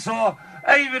chainsaw,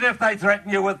 even if they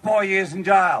threaten you with 4 years in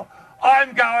jail.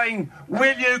 I'm going,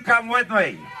 will you come with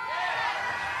me?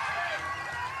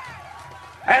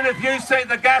 And if you see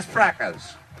the gas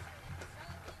frackers,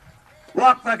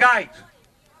 lock the gate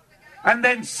and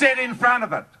then sit in front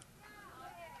of it.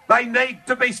 They need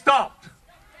to be stopped.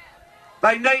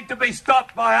 They need to be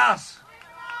stopped by us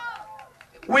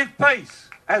with peace,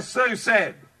 as Sue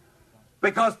said,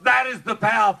 because that is the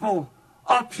powerful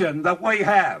option that we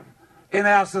have in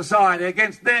our society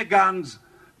against their guns,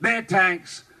 their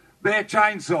tanks, their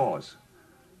chainsaws.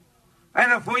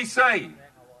 And if we see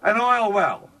an oil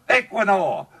well,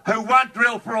 Equinor, who won't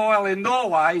drill for oil in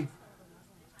Norway,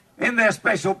 in their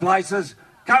special places,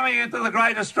 coming into the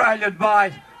Great Australian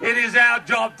Bight, it is our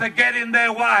job to get in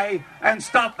their way and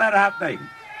stop that happening.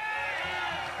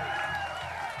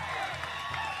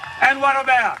 And what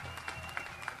about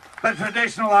the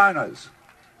traditional owners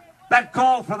that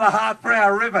call for the heart for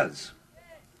our rivers?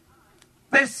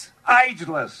 This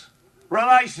ageless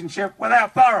relationship with our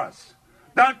forests.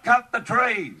 Don't cut the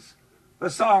trees, the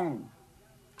song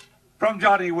from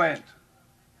Johnny Wendt.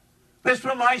 This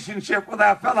relationship with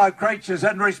our fellow creatures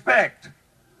and respect,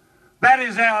 that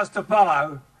is ours to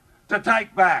follow, to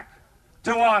take back,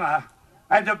 to honour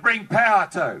and to bring power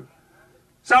to.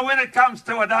 So when it comes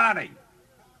to Adani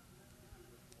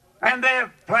and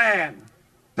their plan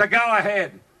to go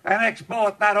ahead and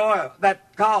export that oil,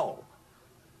 that coal,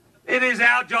 it is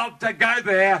our job to go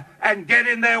there and get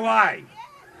in their way,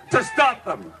 to stop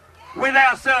them with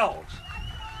ourselves.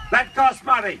 That costs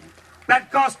money,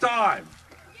 that costs time,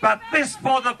 but this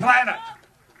for the planet.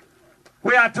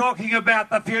 We are talking about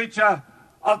the future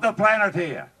of the planet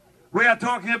here. We are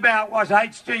talking about what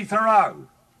H.G. Thoreau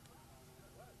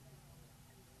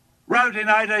wrote in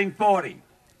 1840,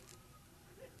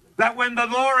 that when the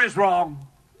law is wrong,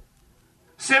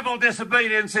 civil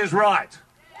disobedience is right.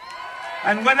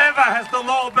 And whenever has the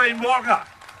law been wronger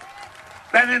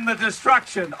than in the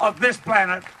destruction of this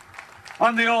planet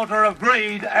on the altar of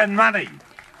greed and money?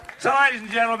 So, ladies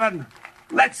and gentlemen,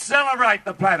 let's celebrate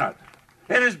the planet.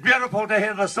 It is beautiful to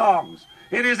hear the songs.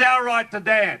 It is our right to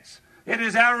dance. It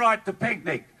is our right to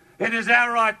picnic. It is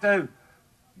our right to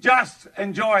just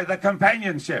enjoy the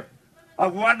companionship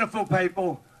of wonderful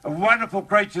people, of wonderful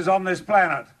creatures on this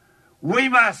planet. We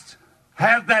must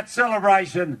have that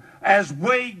celebration as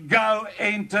we go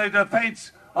into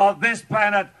defence of this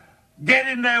planet. Get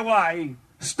in their way,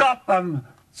 stop them,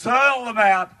 throw them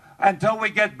out until we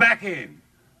get back in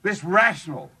this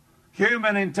rational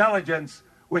human intelligence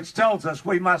which tells us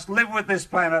we must live with this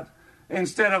planet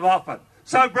instead of off it.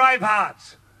 So, brave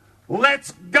hearts,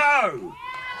 let's go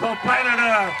for planet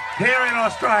Earth here in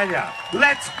Australia.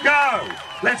 Let's go.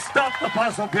 Let's stop the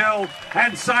fossil fuels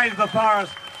and save the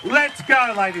forest. Let's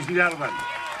go, ladies and gentlemen.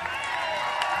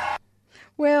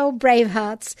 Well,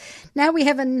 bravehearts. Now we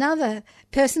have another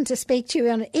person to speak to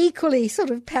in an equally sort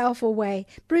of powerful way.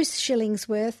 Bruce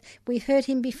Shillingsworth. We've heard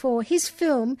him before. His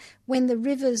film, When the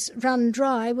Rivers Run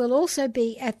Dry, will also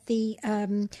be at the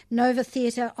Nova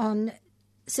Theatre on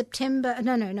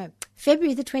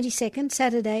February the 22nd,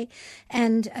 Saturday,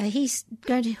 and he's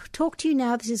going to talk to you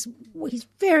now. He's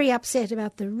very upset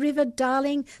about the River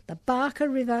Darling, the Barker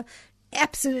River,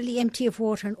 absolutely empty of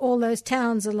water, and all those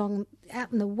towns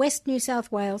out in the West New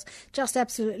South Wales just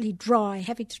absolutely dry,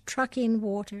 having to truck in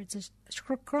water. It's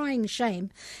a crying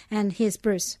shame. And here's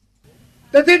Bruce.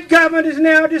 This government is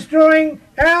now destroying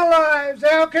our lives,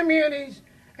 our communities,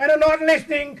 and are not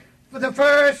listening for the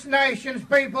First Nations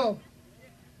people.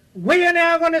 We are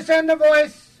now going to send a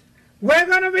voice. We're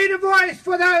going to be the voice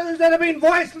for those that have been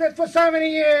voiceless for so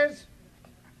many years.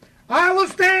 I will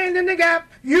stand in the gap.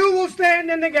 You will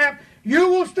stand in the gap. You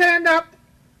will stand up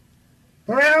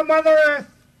for our Mother Earth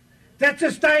that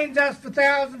sustains us for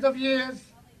thousands of years.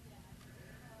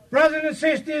 Brothers and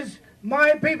sisters,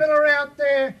 my people are out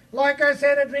there, like I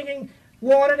said, are drinking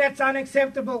water that's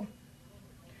unacceptable.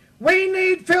 We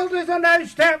need filters on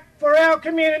those taps for our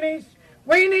communities.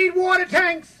 We need water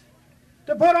tanks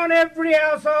to put on every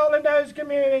household in those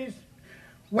communities.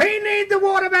 We need the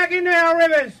water back into our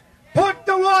rivers. Put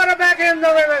the water back in the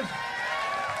rivers.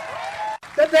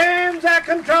 The dams are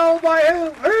controlled by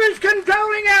who? Who's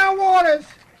controlling our waters?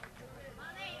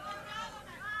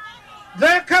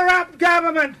 The corrupt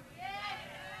government.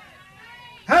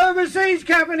 Overseas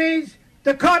companies,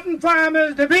 the cotton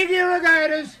farmers, the big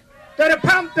irrigators that have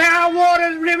pumped our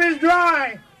waters, rivers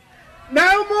dry.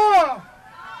 No more.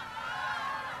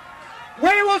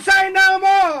 We will say no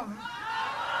more.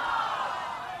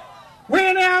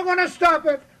 We're now going to stop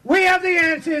it. We have the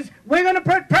answers. We're going to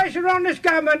put pressure on this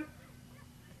government.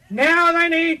 Now they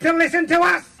need to listen to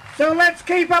us. So let's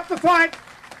keep up the fight.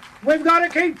 We've got to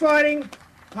keep fighting.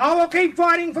 I will keep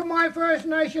fighting for my First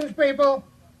Nations people.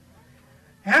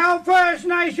 Our First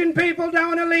Nation people don't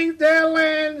want to leave their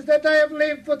lands that they have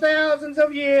lived for thousands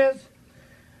of years.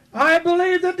 I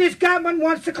believe that this government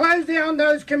wants to close down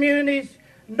those communities.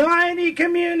 90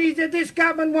 communities that this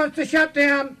government wants to shut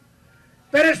down.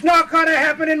 But it's not going to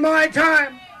happen in my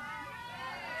time.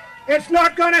 It's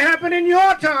not going to happen in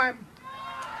your time.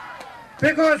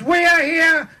 Because we are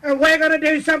here and we're going to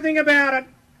do something about it.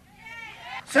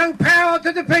 So power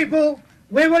to the people.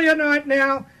 We will unite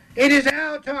now. It is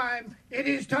our time. It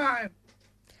is time.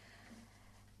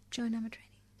 Join Armatrading.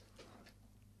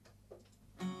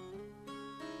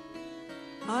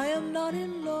 I am not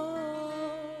in love,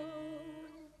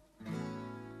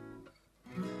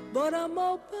 but I'm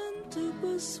open to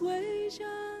persuasion.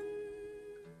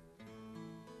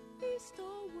 East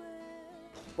or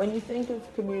west. When you think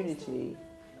of community,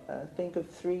 think of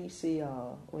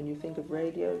 3CR. When you think of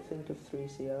radio, think of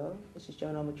 3CR. This is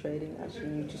Joan Armatrading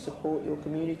asking you to support your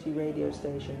community radio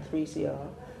station, 3CR,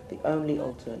 the only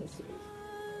alternative.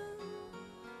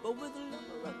 But with a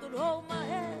lover I could hold my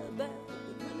head back,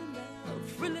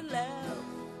 really loud.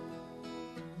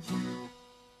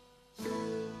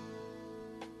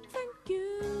 Thank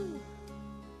you.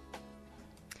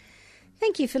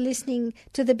 Thank you for listening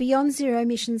to the Beyond Zero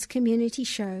Emissions Community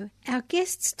Show. Our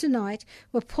guests tonight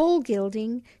were Paul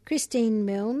Gilding, Christine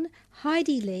Milne,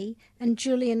 Heidi Lee and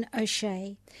Julian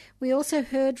O'Shea. We also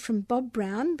heard from Bob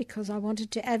Brown, because I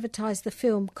wanted to advertise the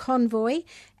film Convoy,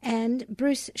 and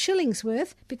Bruce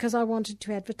Shillingsworth, because I wanted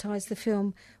to advertise the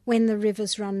film When the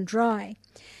Rivers Run Dry.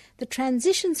 The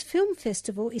Transitions Film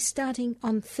Festival is starting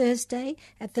on Thursday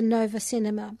at the Nova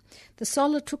Cinema. The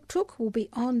Solar Tuk Tuk will be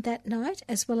on that night,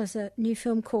 as well as a new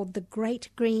film called The Great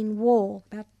Green Wall,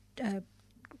 about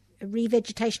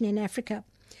revegetation in Africa.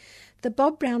 The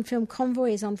Bob Brown film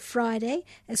Convoy is on Friday,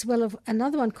 as well as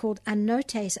another one called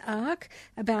Anote's Ark,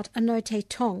 about Anote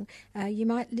Tong. You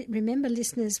might remember,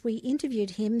 listeners, we interviewed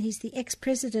him. He's the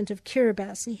ex-president of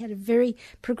Kiribati, and he had a very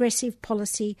progressive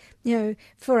policy,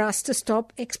 for us to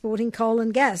stop exporting coal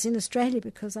and gas in Australia,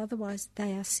 because otherwise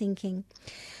they are sinking.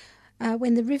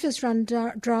 When the Rivers Run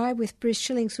Dry with Bruce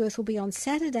Shillingsworth will be on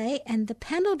Saturday, and the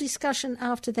panel discussion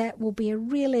after that will be a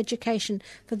real education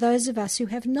for those of us who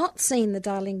have not seen the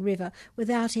Darling River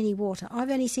without any water. I've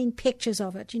only seen pictures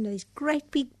of it, these great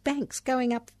big banks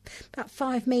going up about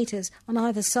 5 metres on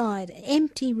either side, an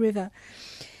empty river.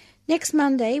 Next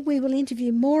Monday, we will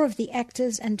interview more of the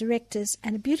actors and directors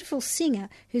and a beautiful singer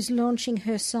who's launching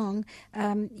her song,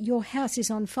 Your House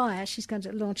is on Fire. She's going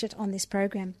to launch it on this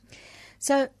program.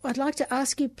 So I'd like to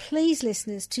ask you, please,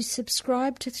 listeners, to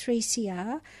subscribe to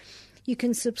 3CR. You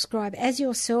can subscribe as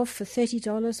yourself for $30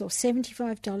 or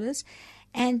 $75,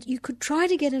 and you could try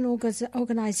to get an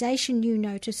organisation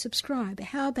to subscribe.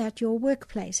 How about your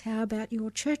workplace? How about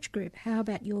your church group? How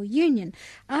about your union?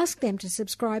 Ask them to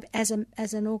subscribe as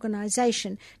an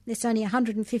organisation. It's only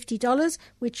 $150,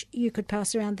 which you could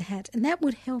pass around the hat, and that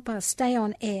would help us stay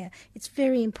on air. It's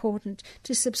very important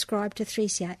to subscribe to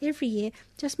 3CR. Every year,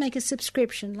 just make a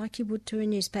subscription like you would to a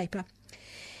newspaper.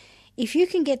 If you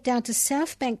can get down to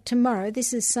South Bank tomorrow,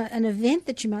 this is an event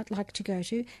that you might like to go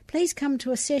to, please come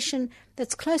to a session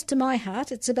that's close to my heart.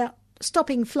 It's about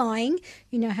stopping flying.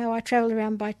 You know how I travel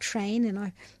around by train,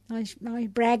 and I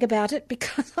brag about it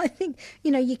because I think,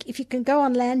 if you can go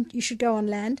on land, you should go on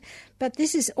land. But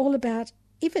this is all about,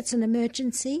 if it's an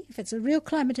emergency, if it's a real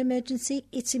climate emergency,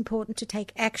 it's important to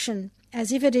take action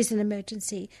as if it is an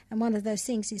emergency. And one of those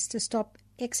things is to stop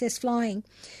excess flying.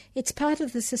 It's part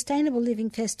of the Sustainable Living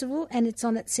Festival, and it's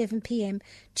on at 7 p.m.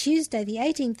 Tuesday the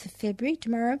 18th of February,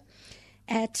 tomorrow,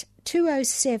 at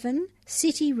 207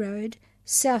 City Road,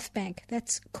 South Bank.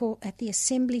 That's called at the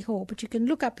Assembly Hall, but you can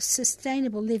look up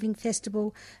Sustainable Living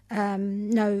Festival,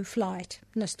 no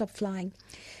stop flying.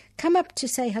 Come up to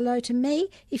say hello to me.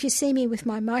 If you see me with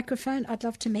my microphone, I'd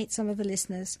love to meet some of the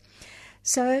listeners.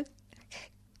 So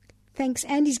thanks.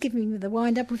 Andy's giving me the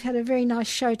wind-up. We've had a very nice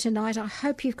show tonight. I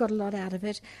hope you've got a lot out of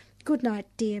it. Good night,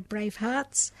 dear brave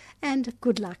hearts, and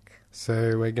good luck.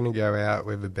 So we're going to go out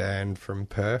with a band from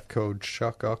Perth called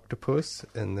Shock Octopus,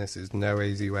 and this is No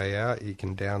Easy Way Out. You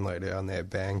can download it on their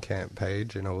Bandcamp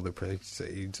page, and all the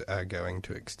proceeds are going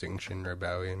to Extinction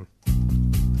Rebellion.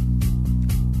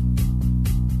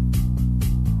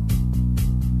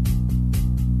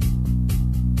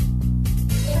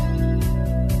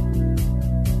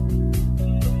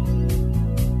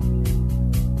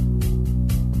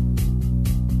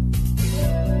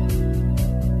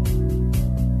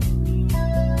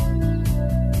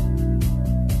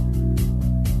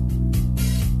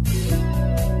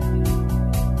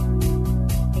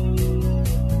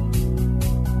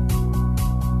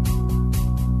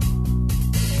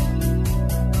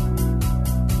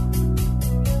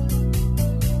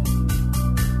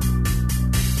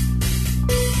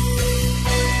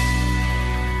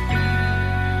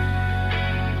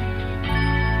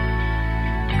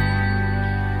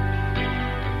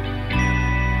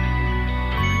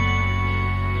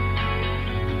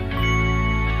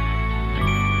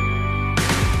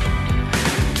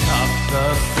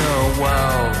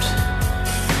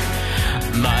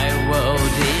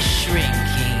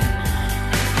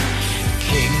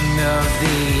 of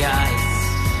the ice.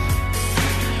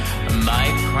 My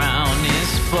crown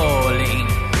is for